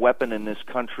drop a weapon in this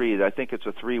country, I think it's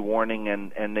a 3 warning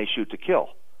and they shoot to kill.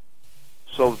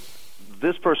 So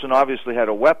this person obviously had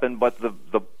a weapon, but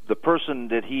the person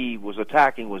that he was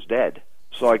attacking was dead.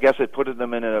 So I guess it put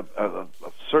them in a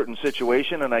certain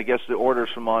situation, and I guess the orders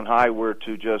from on high were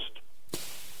to just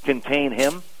contain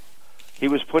him. He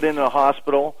was put in a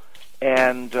hospital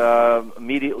and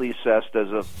immediately assessed as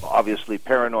a obviously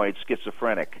paranoid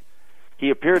schizophrenic.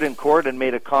 He appeared in court and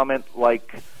made a comment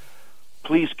like,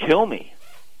 "Please kill me."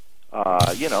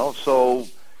 So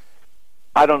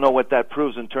I don't know what that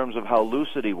proves in terms of how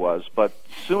lucid he was, but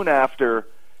soon after,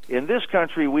 in this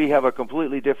country, we have a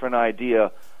completely different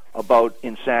idea about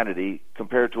insanity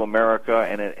compared to America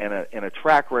and a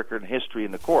track record and history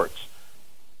in the courts.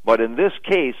 But in this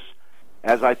case,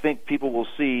 as I think people will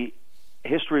see,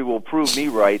 history will prove me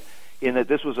right in that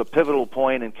this was a pivotal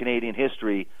point in Canadian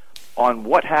history on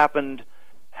what happened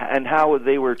and how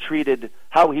they were treated,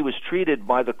 how he was treated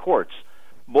by the courts.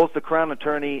 Both the Crown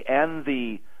Attorney and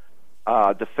the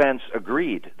defense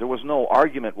agreed. There was no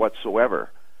argument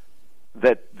whatsoever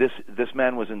that this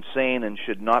man was insane and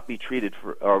should not be treated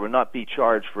for or would not be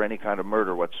charged for any kind of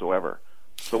murder whatsoever.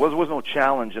 So there was no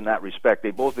challenge in that respect.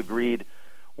 They both agreed,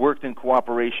 worked in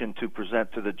cooperation to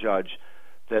present to the judge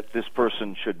that this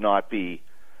person should not be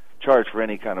charged for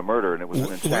any kind of murder, and it was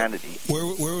an insanity. Where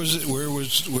was it?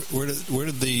 Where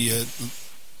did the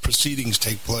proceedings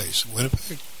take place?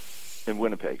 Winnipeg. In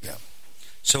Winnipeg. Yeah.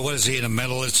 So what, is he in a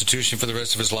mental institution for the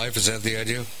rest of his life? Is that the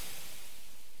idea?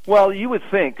 Well, you would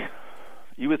think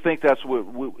that's what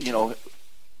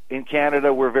in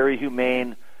Canada we're very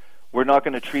humane. We're not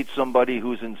going to treat somebody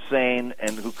who's insane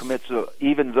and who commits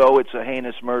even though it's a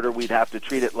heinous murder, we'd have to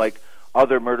treat it like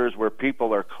other murders where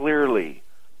people are clearly,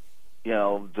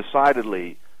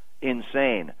 decidedly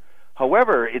insane.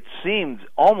 However, it seemed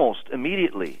almost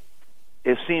immediately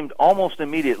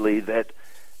that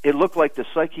it looked like the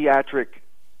psychiatric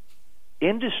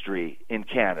industry in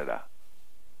Canada.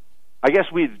 I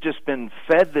guess we've just been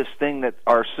fed this thing that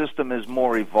our system is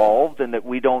more evolved and that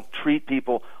we don't treat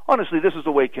people. Honestly, this is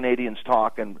the way Canadians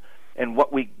talk and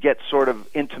what we get sort of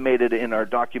intimated in our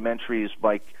documentaries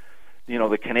by,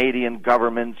 the Canadian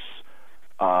government's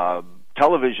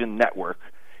television network,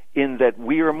 in that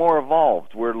we are more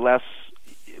evolved.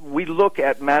 We look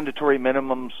at mandatory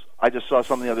minimums. I just saw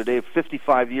something the other day,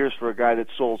 55 years for a guy that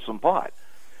sold some pot.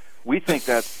 We think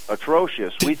that's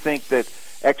atrocious. We think that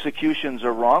executions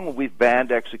are wrong. We've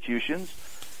banned executions.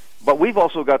 But we've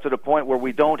also got to the point where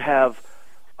we don't have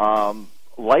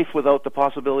life without the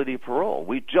possibility of parole.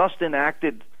 We just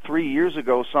enacted 3 years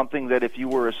ago something that if you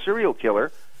were a serial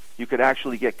killer, you could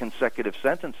actually get consecutive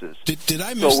sentences. Did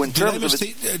I miss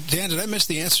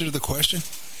the answer to the question?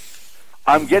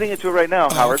 I'm getting into it right now,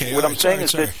 Howard. Okay, what I'm saying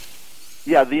is that,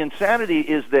 the insanity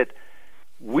is that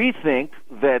we think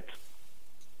that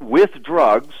with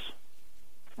drugs,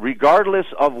 regardless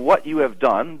of what you have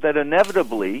done, that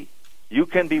inevitably you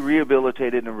can be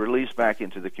rehabilitated and released back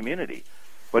into the community.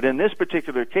 But in this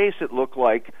particular case, it looked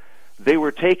like they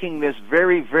were taking this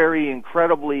very, very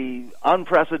incredibly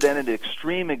unprecedented,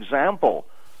 extreme example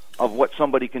of what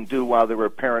somebody can do while they were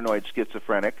paranoid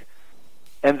schizophrenic,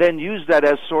 and then use that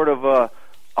as sort of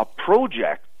a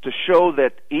project to show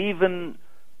that even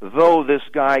though this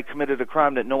guy committed a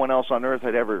crime that no one else on earth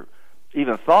had ever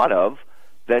even thought of,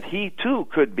 that he too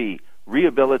could be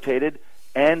rehabilitated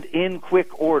and in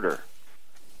quick order.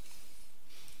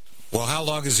 Well, how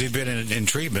long has he been in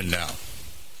treatment now?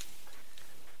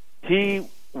 He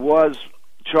was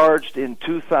charged in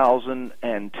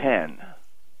 2010,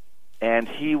 and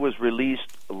he was released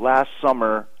last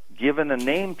summer, given a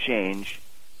name change,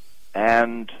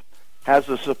 and has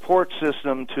a support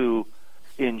system to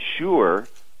ensure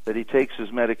that he takes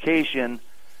his medication.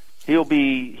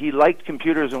 He liked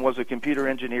computers and was a computer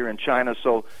engineer in China,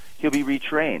 so he'll be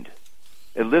retrained.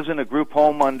 It lives in a group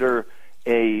home under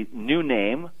a new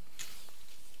name.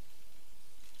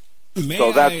 May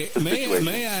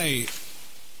I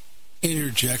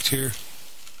interject here?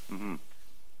 Mm-hmm.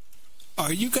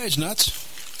 Are you guys nuts?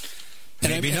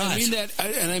 Maybe not.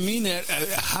 I mean that.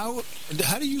 How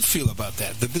do you feel about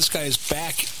that? That this guy is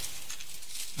back.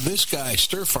 This guy,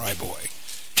 Stir Fry Boy,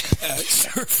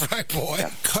 Stir Fry Boy,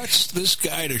 cuts this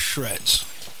guy to shreds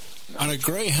on a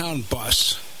Greyhound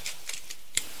bus,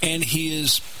 and he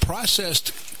is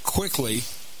processed quickly,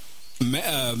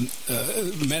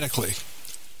 medically,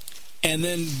 and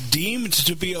then deemed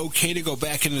to be okay to go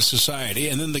back into society,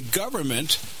 and then the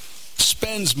government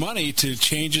spends money to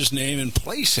change his name and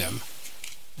place him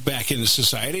back into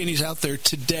society, and he's out there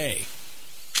today.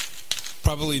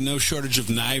 Probably no shortage of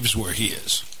knives where he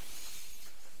is.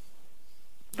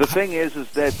 The thing is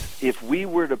that if we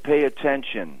were to pay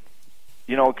attention,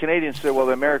 Canadians say, well,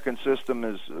 the American system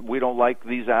is, we don't like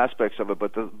these aspects of it,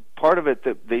 but the part of it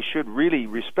that they should really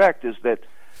respect is that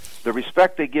the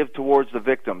respect they give towards the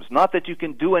victims. Not that you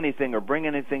can do anything or bring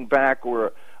anything back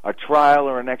or a trial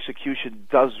or an execution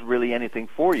does really anything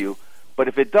for you, but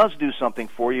if it does do something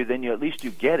for you, then at least you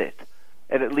get it.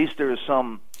 And at least there is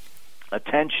some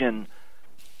attention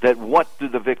that what do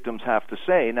the victims have to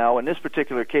say. Now, in this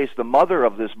particular case, the mother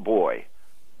of this boy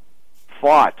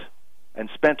fought and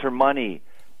spent her money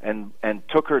and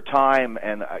took her time,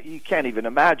 and you can't even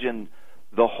imagine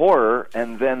the horror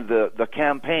and then the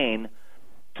campaign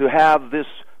to have this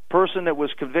person that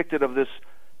was convicted of this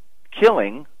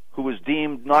killing, who was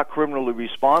deemed not criminally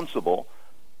responsible,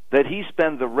 that he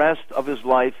spend the rest of his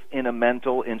life in a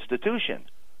mental institution.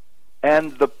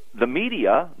 And the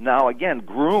media, now again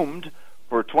groomed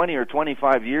for 20 or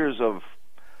 25 years of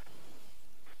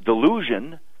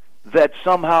delusion, that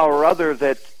somehow or other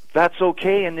that's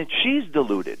okay and that she's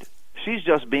deluded. She's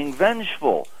just being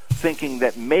vengeful, thinking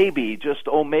that maybe, just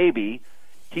maybe,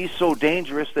 he's so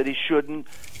dangerous that he shouldn't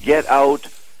get out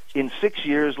in 6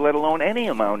 years, let alone any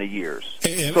amount of years.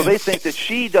 So they think that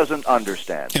she doesn't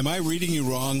understand. Am I reading you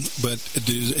wrong? But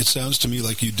it sounds to me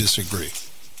like you disagree.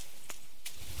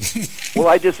 Well,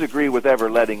 I disagree with ever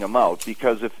letting him out,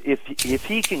 because if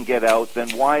he can get out,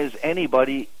 then why is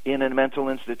anybody in a mental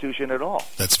institution at all?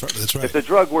 That's right. If the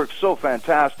drug works so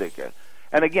fantastic,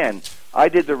 and again, I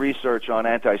did the research on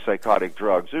antipsychotic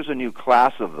drugs. There's a new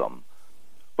class of them,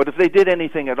 but if they did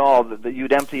anything at all, that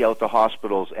you'd empty out the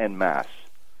hospitals en masse.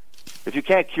 If you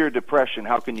can't cure depression,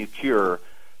 how can you cure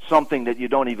something that you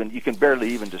can barely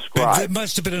even describe? There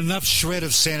must have been enough shred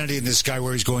of sanity in this guy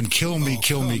where he's going, kill me,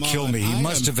 kill me, kill me. He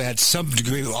must have had some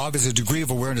degree, obviously, a degree of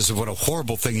awareness of what a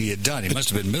horrible thing he had done. He must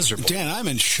have been miserable. Dan, I'm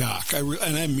in shock,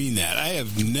 and I mean that. I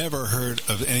have never heard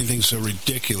of anything so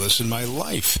ridiculous in my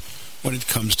life when it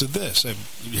comes to this. I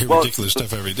hear ridiculous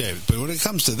stuff every day, but when it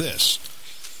comes to this...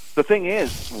 The thing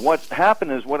is, what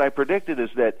happened is, what I predicted is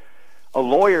that a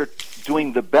lawyer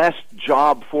doing the best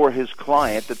job for his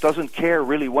client that doesn't care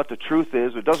really what the truth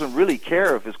is, or doesn't really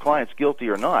care if his client's guilty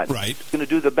or not, right, is going to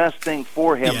do the best thing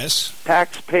for him. Yes.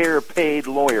 Taxpayer-paid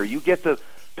lawyer. You get to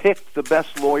pick the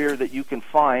best lawyer that you can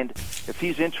find. If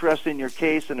he's interested in your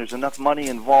case and there's enough money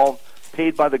involved,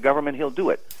 paid by the government, he'll do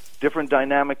it. Different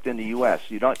dynamic than the U.S.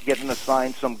 You don't get to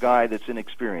assign some guy that's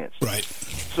inexperienced. Right.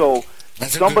 So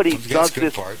somebody does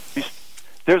this. Part.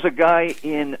 There's a guy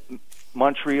in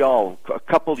Montreal a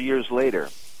couple years later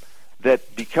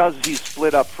that because he's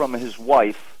split up from his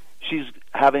wife, she's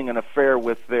having an affair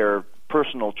with their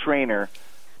personal trainer.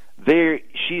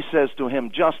 She says to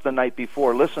him just the night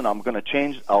before, listen, I'll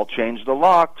change the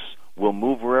locks. We'll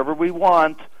move wherever we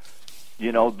want.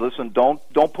 Listen,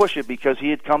 don't push it, because he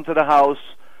had come to the house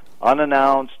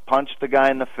unannounced, punched the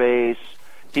guy in the face.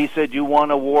 He said, you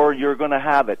want a war, you're going to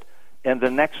have it. And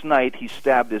the next night, he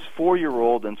stabbed his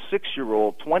 4-year-old and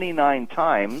 6-year-old 29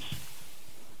 times,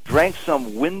 drank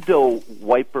some window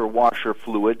wiper washer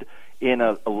fluid in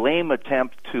a lame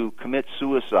attempt to commit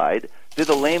suicide, did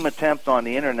a lame attempt on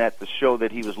the internet to show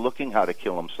that he was looking how to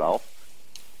kill himself.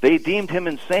 They deemed him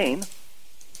insane.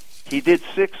 He did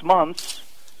 6 months.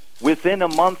 Within a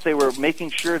month, they were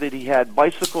making sure that he had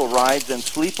bicycle rides and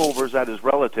sleepovers at his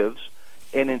relatives,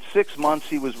 and in 6 months,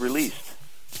 he was released.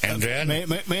 And then,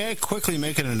 may I quickly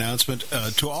make an announcement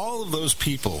to all of those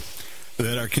people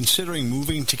that are considering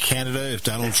moving to Canada if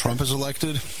Donald Trump is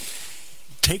elected?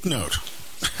 Take note.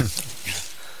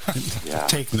 Yeah.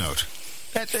 Take note.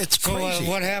 It's crazy. So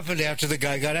what happened after the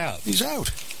guy got out? He's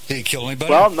out. Did he kill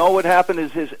anybody? Well, no, what happened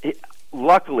is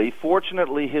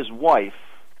fortunately, his wife,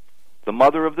 the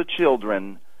mother of the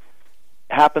children,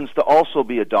 happens to also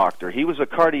be a doctor. He was a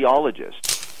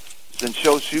cardiologist, and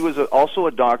so she was also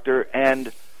a doctor,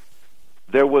 and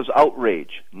there was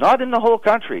outrage. Not in the whole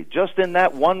country, just in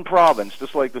that one province,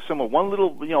 just like one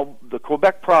little, the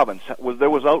Quebec province, there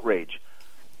was outrage.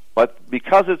 But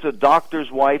because it's a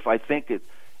doctor's wife, I think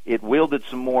it wielded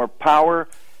some more power,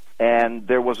 and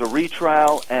there was a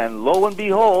retrial, and lo and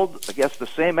behold, I guess the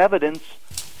same evidence,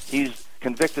 he's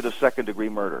convicted of second-degree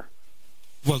murder.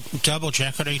 Well, double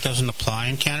jeopardy doesn't apply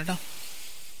in Canada?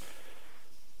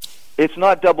 It's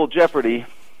not double jeopardy.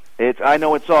 I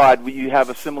know it's odd. You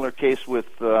have a similar case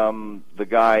with the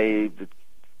guy,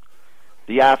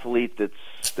 the athlete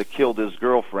that killed his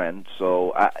girlfriend.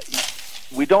 So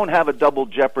we don't have a double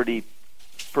jeopardy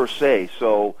per se.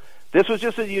 So this was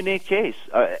just a unique case.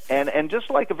 And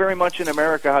just like very much in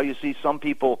America, how you see some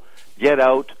people get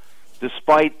out,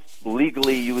 despite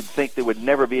legally you would think they would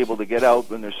never be able to get out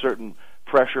when there's certain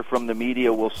pressure from the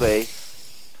media, will say.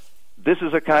 This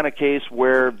is a kind of case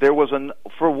where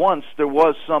for once there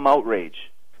was some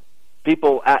outrage.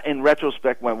 People, in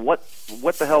retrospect, went, "What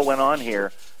the hell went on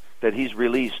here?" That he's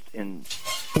released in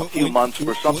a few months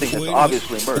for something that's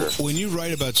obviously murder. When you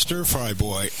write about Stir Fry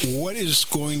Boy, what is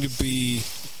going to be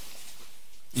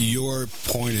your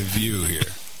point of view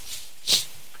here?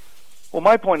 Well,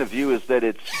 my point of view is that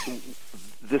it's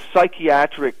the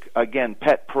psychiatric, again,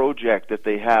 pet project that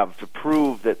they have to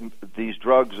prove that these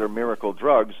drugs are miracle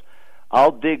drugs.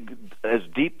 I'll dig as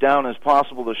deep down as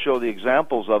possible to show the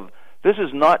examples of this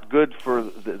is not good for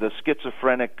the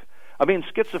schizophrenic. I mean,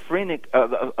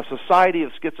 a society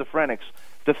of schizophrenics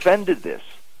defended this.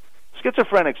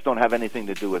 Schizophrenics don't have anything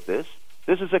to do with this.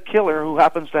 This is a killer who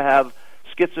happens to have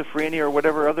schizophrenia or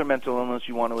whatever other mental illness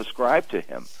you want to ascribe to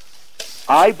him.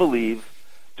 I believe,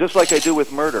 just like I do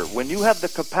with murder, when you have the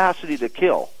capacity to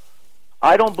kill,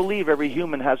 I don't believe every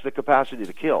human has the capacity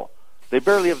to kill. They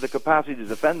barely have the capacity to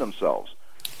defend themselves.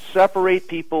 Separate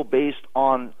people based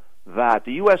on that.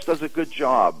 The U.S. does a good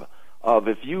job of,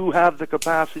 if you have the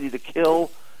capacity to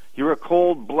kill, you're a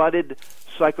cold-blooded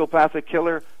psychopathic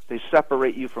killer, they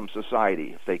separate you from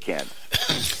society if they can.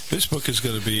 This book is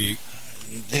going to be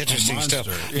interesting stuff.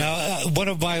 Now, one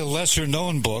of my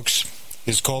lesser-known books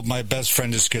is called My Best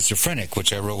Friend is Schizophrenic,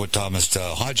 which I wrote with Thomas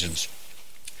Hodgins.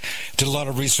 Did a lot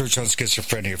of research on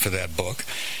schizophrenia for that book.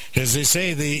 As they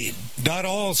say, not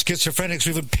all schizophrenics,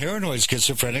 even paranoid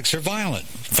schizophrenics, are violent.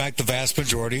 In fact, the vast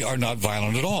majority are not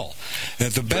violent at all.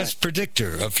 That the best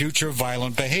predictor of future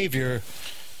violent behavior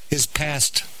is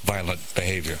past violent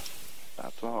behavior.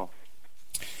 That's all.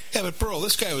 Yeah, but Burl,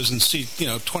 this guy was in seat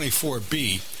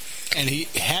 24B, and he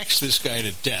hacks this guy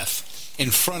to death in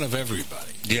front of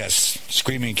everybody. Yes,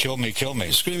 screaming, "Kill me, kill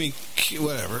me!" Screaming,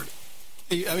 whatever.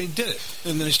 I mean, did it,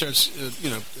 and then he starts,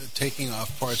 taking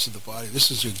off parts of the body.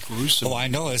 This is a gruesome. Oh, I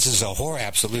know. This is a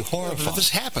absolutely horrifying. But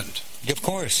this happened, of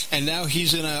course. And now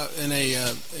he's in a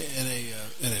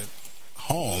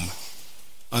home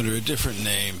under a different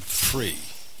name, free.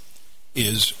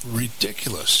 Is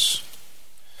ridiculous.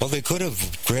 Well, they could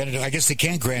have granted. I guess they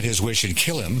can't grant his wish and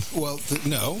kill him. Well,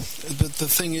 no. But the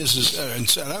thing is, and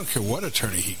I don't care what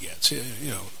attorney he gets.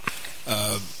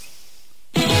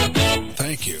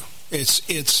 Thank you.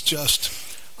 It's just,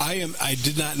 I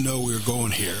did not know we were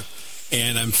going here,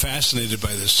 and I'm fascinated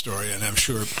by this story, and I'm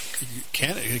sure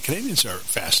Canadians are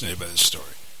fascinated by this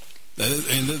story.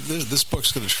 And this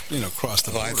book's going to, cross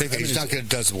the border. I think he's not going to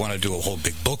doesn't want to do a whole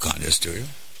big book on this, do you?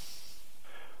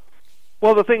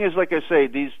 Well, the thing is, like I say,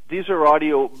 these are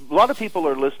audio. A lot of people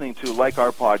are listening to, like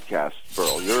our podcast,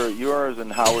 Burl. Yours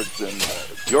and Howard's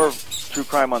and your True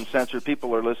Crime Uncensored.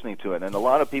 People are listening to it, and a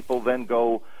lot of people then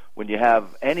go, when you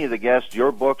have any of the guests,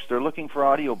 your books, they're looking for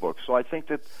audio books. So I think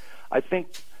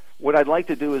what I'd like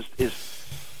to do is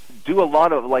do a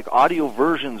lot of like audio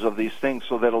versions of these things,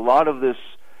 so that a lot of this,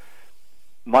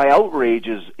 my outrage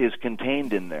is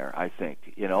contained in there, I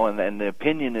think, and the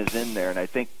opinion is in there. And I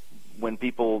think when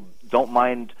people don't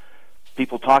mind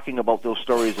people talking about those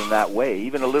stories in that way,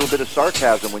 even a little bit of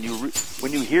sarcasm, when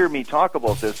you hear me talk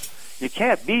about this, you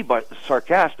can't be but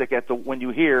sarcastic when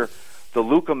you hear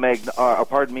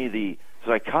the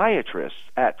psychiatrist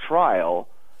at trial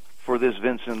for this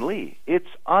Vincent Lee. It's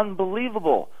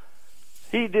unbelievable.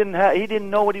 He didn't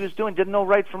know what he was doing, didn't know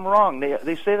right from wrong.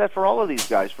 They say that for all of these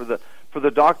guys, for the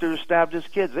doctor who stabbed his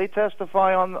kids. They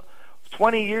testify on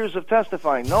 20 years of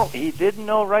testifying. No, he didn't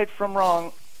know right from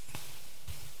wrong.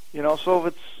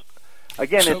 So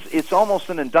it's almost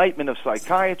an indictment of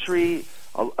psychiatry,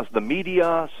 of the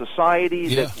media, society.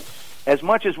 Yeah. That as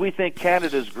much as we think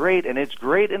Canada's great, and it's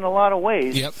great in a lot of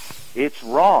ways, it's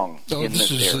wrong in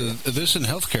this area. This in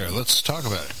healthcare. Let's talk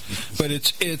about it. But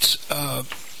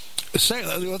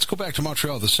let's go back to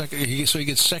Montreal. So he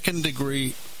gets second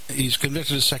degree. He's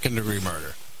convicted of second degree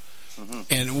murder. Mm-hmm.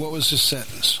 And what was his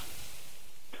sentence?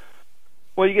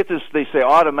 Well, you get this. They say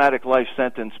automatic life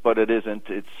sentence, but it isn't.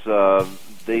 It's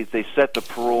they set the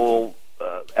parole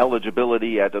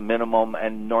eligibility at a minimum,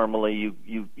 and normally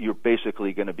you're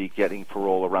basically going to be getting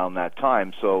parole around that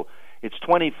time. So it's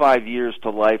 25 years to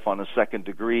life on a second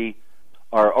degree,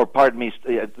 or pardon me,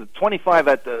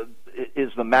 25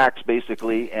 is the max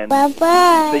basically, and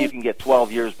say you can get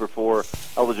 12 years before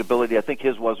eligibility. I think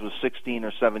his was 16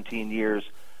 or 17 years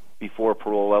before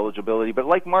parole eligibility. But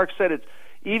like Mark said,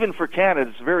 even for Canada,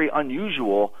 it's very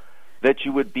unusual that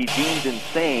you would be deemed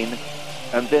insane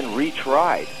and then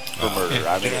retried for murder.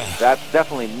 I mean, that's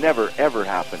definitely never, ever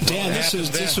happened. Dan,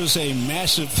 this was a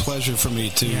massive pleasure for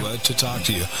me to talk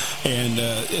to you. And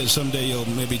someday you'll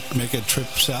maybe make a trip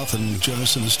south and join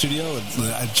us in the studio.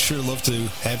 I'd sure love to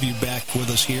have you back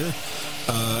with us here.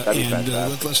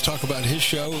 Let's talk about his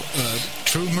show,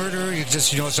 True Murder.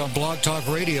 It's on Blog Talk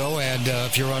Radio, and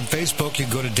if you're on Facebook, you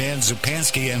can go to Dan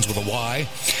Zupansky, ends with a Y,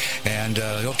 and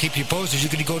he'll keep you posted. You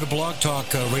can go to Blog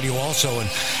Talk Radio also and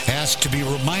ask to be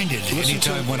reminded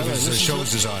anytime one of his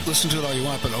shows is on. Listen to it all you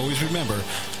want, but always remember,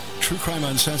 True Crime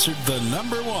Uncensored, the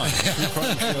 #1 true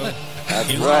crime show.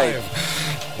 That's right.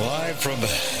 Live from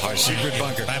our secret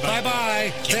bunker.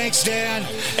 Bye-bye. Thanks, Dan.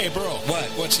 Hey, Burl,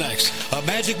 what's next?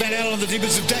 Magic Man Al and the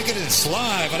Demons of Decadence,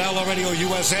 live at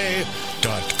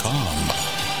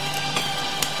OutLawRadioUSA.com.